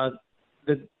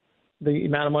the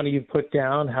amount of money you put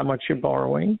down, how much you're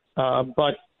borrowing.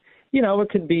 But, you know, it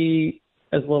could be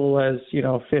as little as, you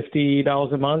know,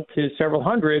 $50 a month to several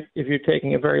hundred if you're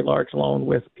taking a very large loan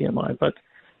with PMI. But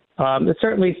it's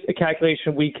certainly a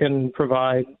calculation we can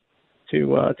provide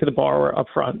to the borrower up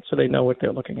front so they know what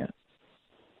they're looking at.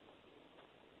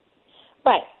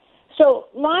 Right. So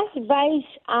my advice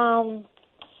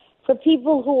for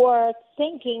people who are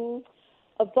thinking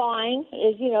of buying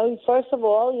is, first of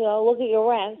all, look at your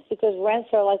rents, because rents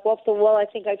are like off the wall. I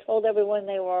think I told everyone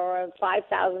they were around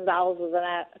 $5,000 with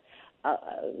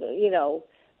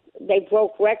they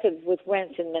broke records with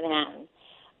rents in Manhattan.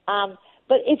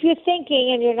 But if you're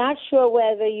thinking and you're not sure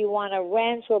whether you want to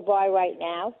rent or buy right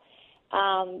now,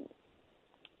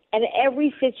 and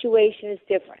every situation is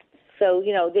different. So,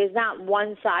 there's not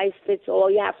one size fits all.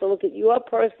 You have to look at your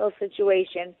personal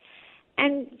situation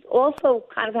and also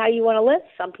kind of how you want to live.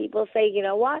 Some people say, you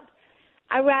know what,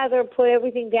 I'd rather put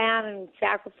everything down and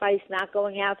sacrifice not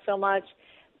going out so much,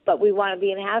 but we want to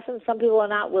be in a house, and some people are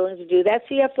not willing to do that.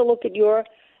 So you have to look at your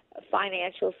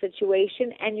financial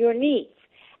situation and your needs.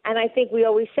 And I think we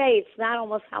always say it's not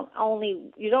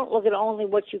you don't look at only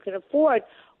what you can afford.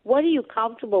 What are you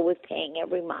comfortable with paying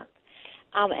every month?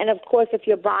 And, of course, if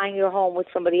you're buying your home with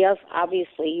somebody else,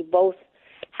 obviously you both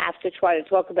have to try to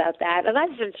talk about that. And I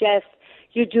suggest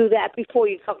you do that before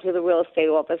you come to the real estate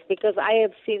office, because I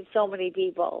have seen so many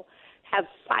people have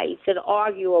fights and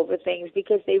argue over things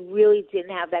because they really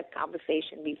didn't have that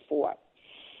conversation before.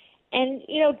 And,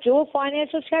 do a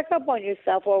financial checkup on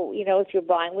yourself, or, if you're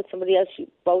buying with somebody else, you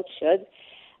both should.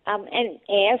 And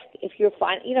ask if you're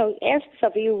ask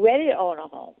yourself, are you ready to own a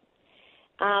home?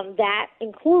 That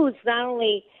includes not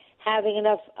only having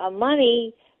enough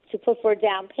money to put for a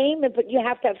down payment, but you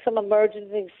have to have some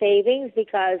emergency savings,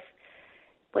 because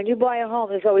when you buy a home,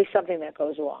 there's always something that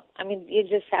goes wrong. I mean, you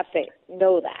just have to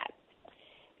know that.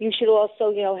 You should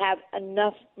also, have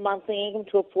enough monthly income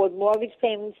to afford mortgage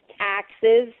payments,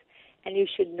 taxes, and you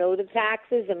should know the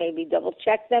taxes and maybe double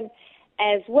check them,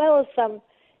 as well as some,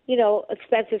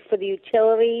 expenses for the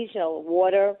utilities,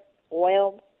 water,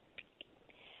 oil.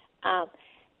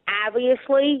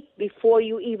 Obviously, before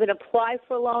you even apply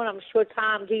for a loan, I'm sure,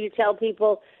 Tom, do you tell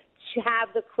people to have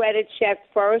the credit check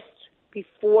first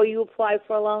before you apply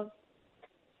for a loan?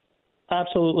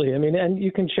 Absolutely. I mean, and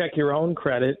you can check your own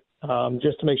credit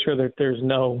just to make sure that there's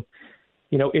no,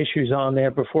 issues on there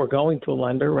before going to a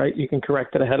lender, right? You can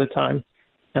correct it ahead of time.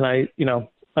 And I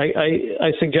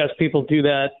suggest people do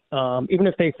that. Even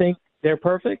if they think they're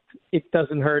perfect, it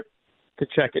doesn't hurt to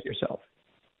check it yourself.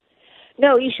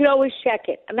 No, you should always check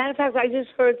it. As a matter of fact, I just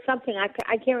heard something.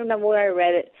 I can't remember where I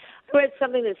read it. I read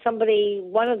something that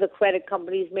one of the credit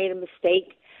companies made a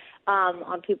mistake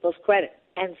on people's credit.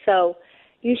 And so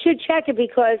you should check it,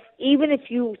 because even if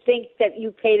you think that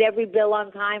you paid every bill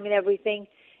on time and everything,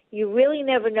 you really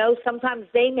never know. Sometimes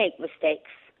they make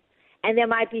mistakes. And there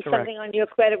might be something on your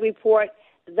credit report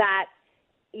that,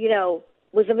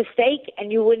 was a mistake,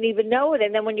 and you wouldn't even know it.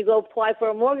 And then when you go apply for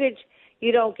a mortgage,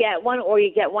 you don't get one, or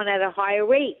you get one at a higher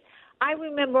rate. I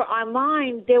remember on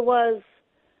mine there was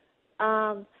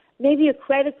maybe a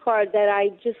credit card that I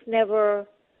just never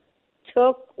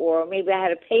took, or maybe I had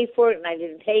to pay for it and I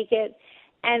didn't take it.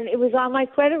 And it was on my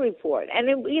credit report. And,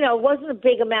 it wasn't a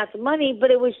big amount of money,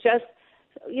 but it was just,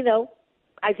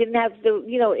 I didn't have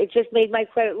it just made my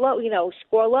credit low,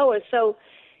 score lower. So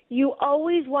you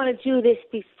always want to do this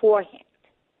beforehand,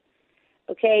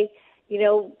 okay?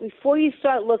 Before you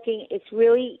start looking, it's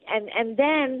really, and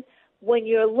then when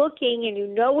you're looking and you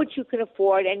know what you can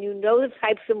afford and you know the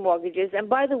types of mortgages, and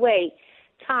by the way,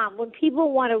 Tom, when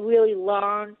people want to really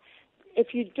learn,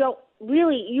 if you don't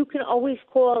really, you can always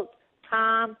call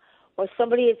Tom or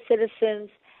somebody at Citizens,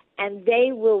 and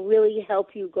they will really help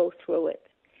you go through it,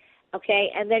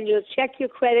 okay? And then you'll check your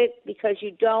credit, because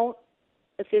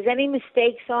if there's any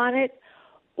mistakes on it,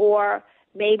 or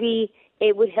maybe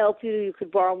it would help you. You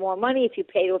could borrow more money if you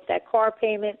paid off that car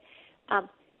payment.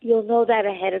 You'll know that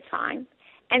ahead of time.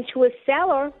 And to a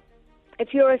seller,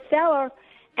 if you're a seller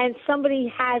and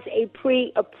somebody has a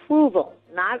pre-approval,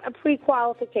 not a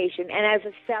pre-qualification, and as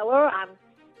a seller,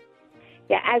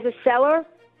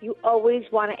 you always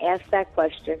want to ask that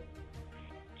question: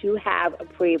 do you have a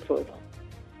pre-approval?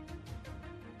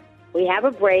 We have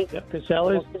a break. Yep, the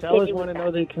sellers want to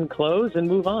know they can close and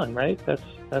move on, right?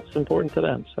 That's important to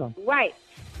them. So right.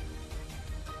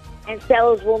 And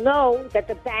sellers will know that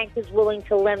the bank is willing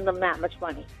to lend them that much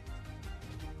money,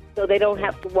 so they don't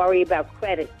have to worry about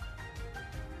credit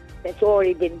that's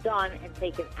already been done and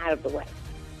taken out of the way.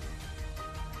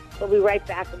 We'll be right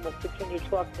back, and we'll continue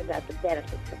talking about the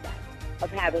benefits of that,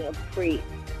 of having a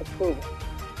pre-approval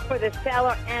for the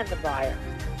seller and the buyer.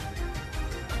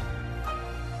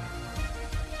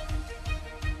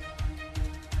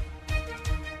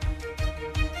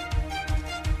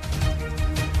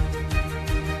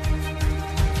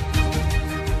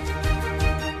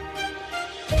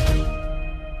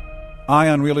 Eye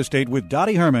on Real Estate with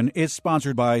Dottie Herman is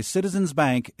sponsored by Citizens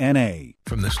Bank, N.A.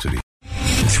 From the studio.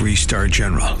 3-star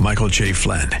general Michael J.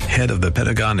 Flynn, head of the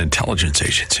Pentagon Intelligence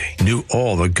Agency, knew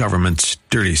all the government's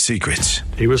dirty secrets.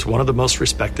 He was one of the most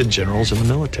respected generals in the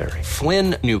military.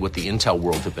 Flynn knew what the intel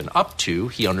world had been up to.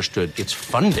 He understood its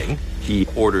funding. He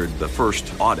ordered the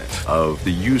first audit of the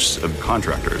use of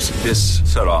contractors. This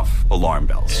set off alarm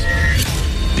bells.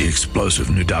 The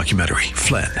explosive new documentary,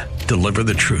 Flynn, Deliver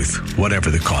the Truth, Whatever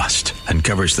the Cost,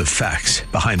 uncovers the facts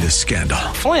behind this scandal.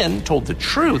 Flynn told the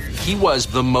truth. He was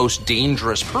the most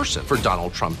dangerous person for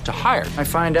Donald Trump to hire. I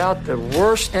find out the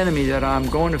worst enemy that I'm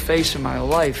going to face in my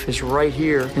life is right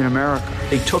here in America.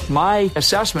 They took my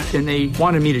assessment and they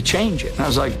wanted me to change it. And I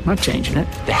was like, I'm not changing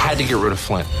it. They had to get rid of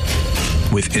Flynn.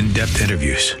 With in-depth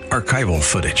interviews, archival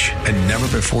footage, and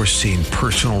never-before-seen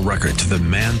personal records of the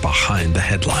man behind the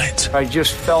headlines. I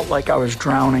just felt like I was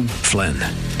drowning. Flynn,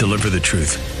 Deliver the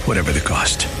Truth, Whatever the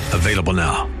Cost. Available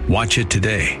now. Watch it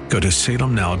today. Go to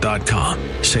salemnow.com.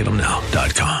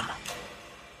 salemnow.com.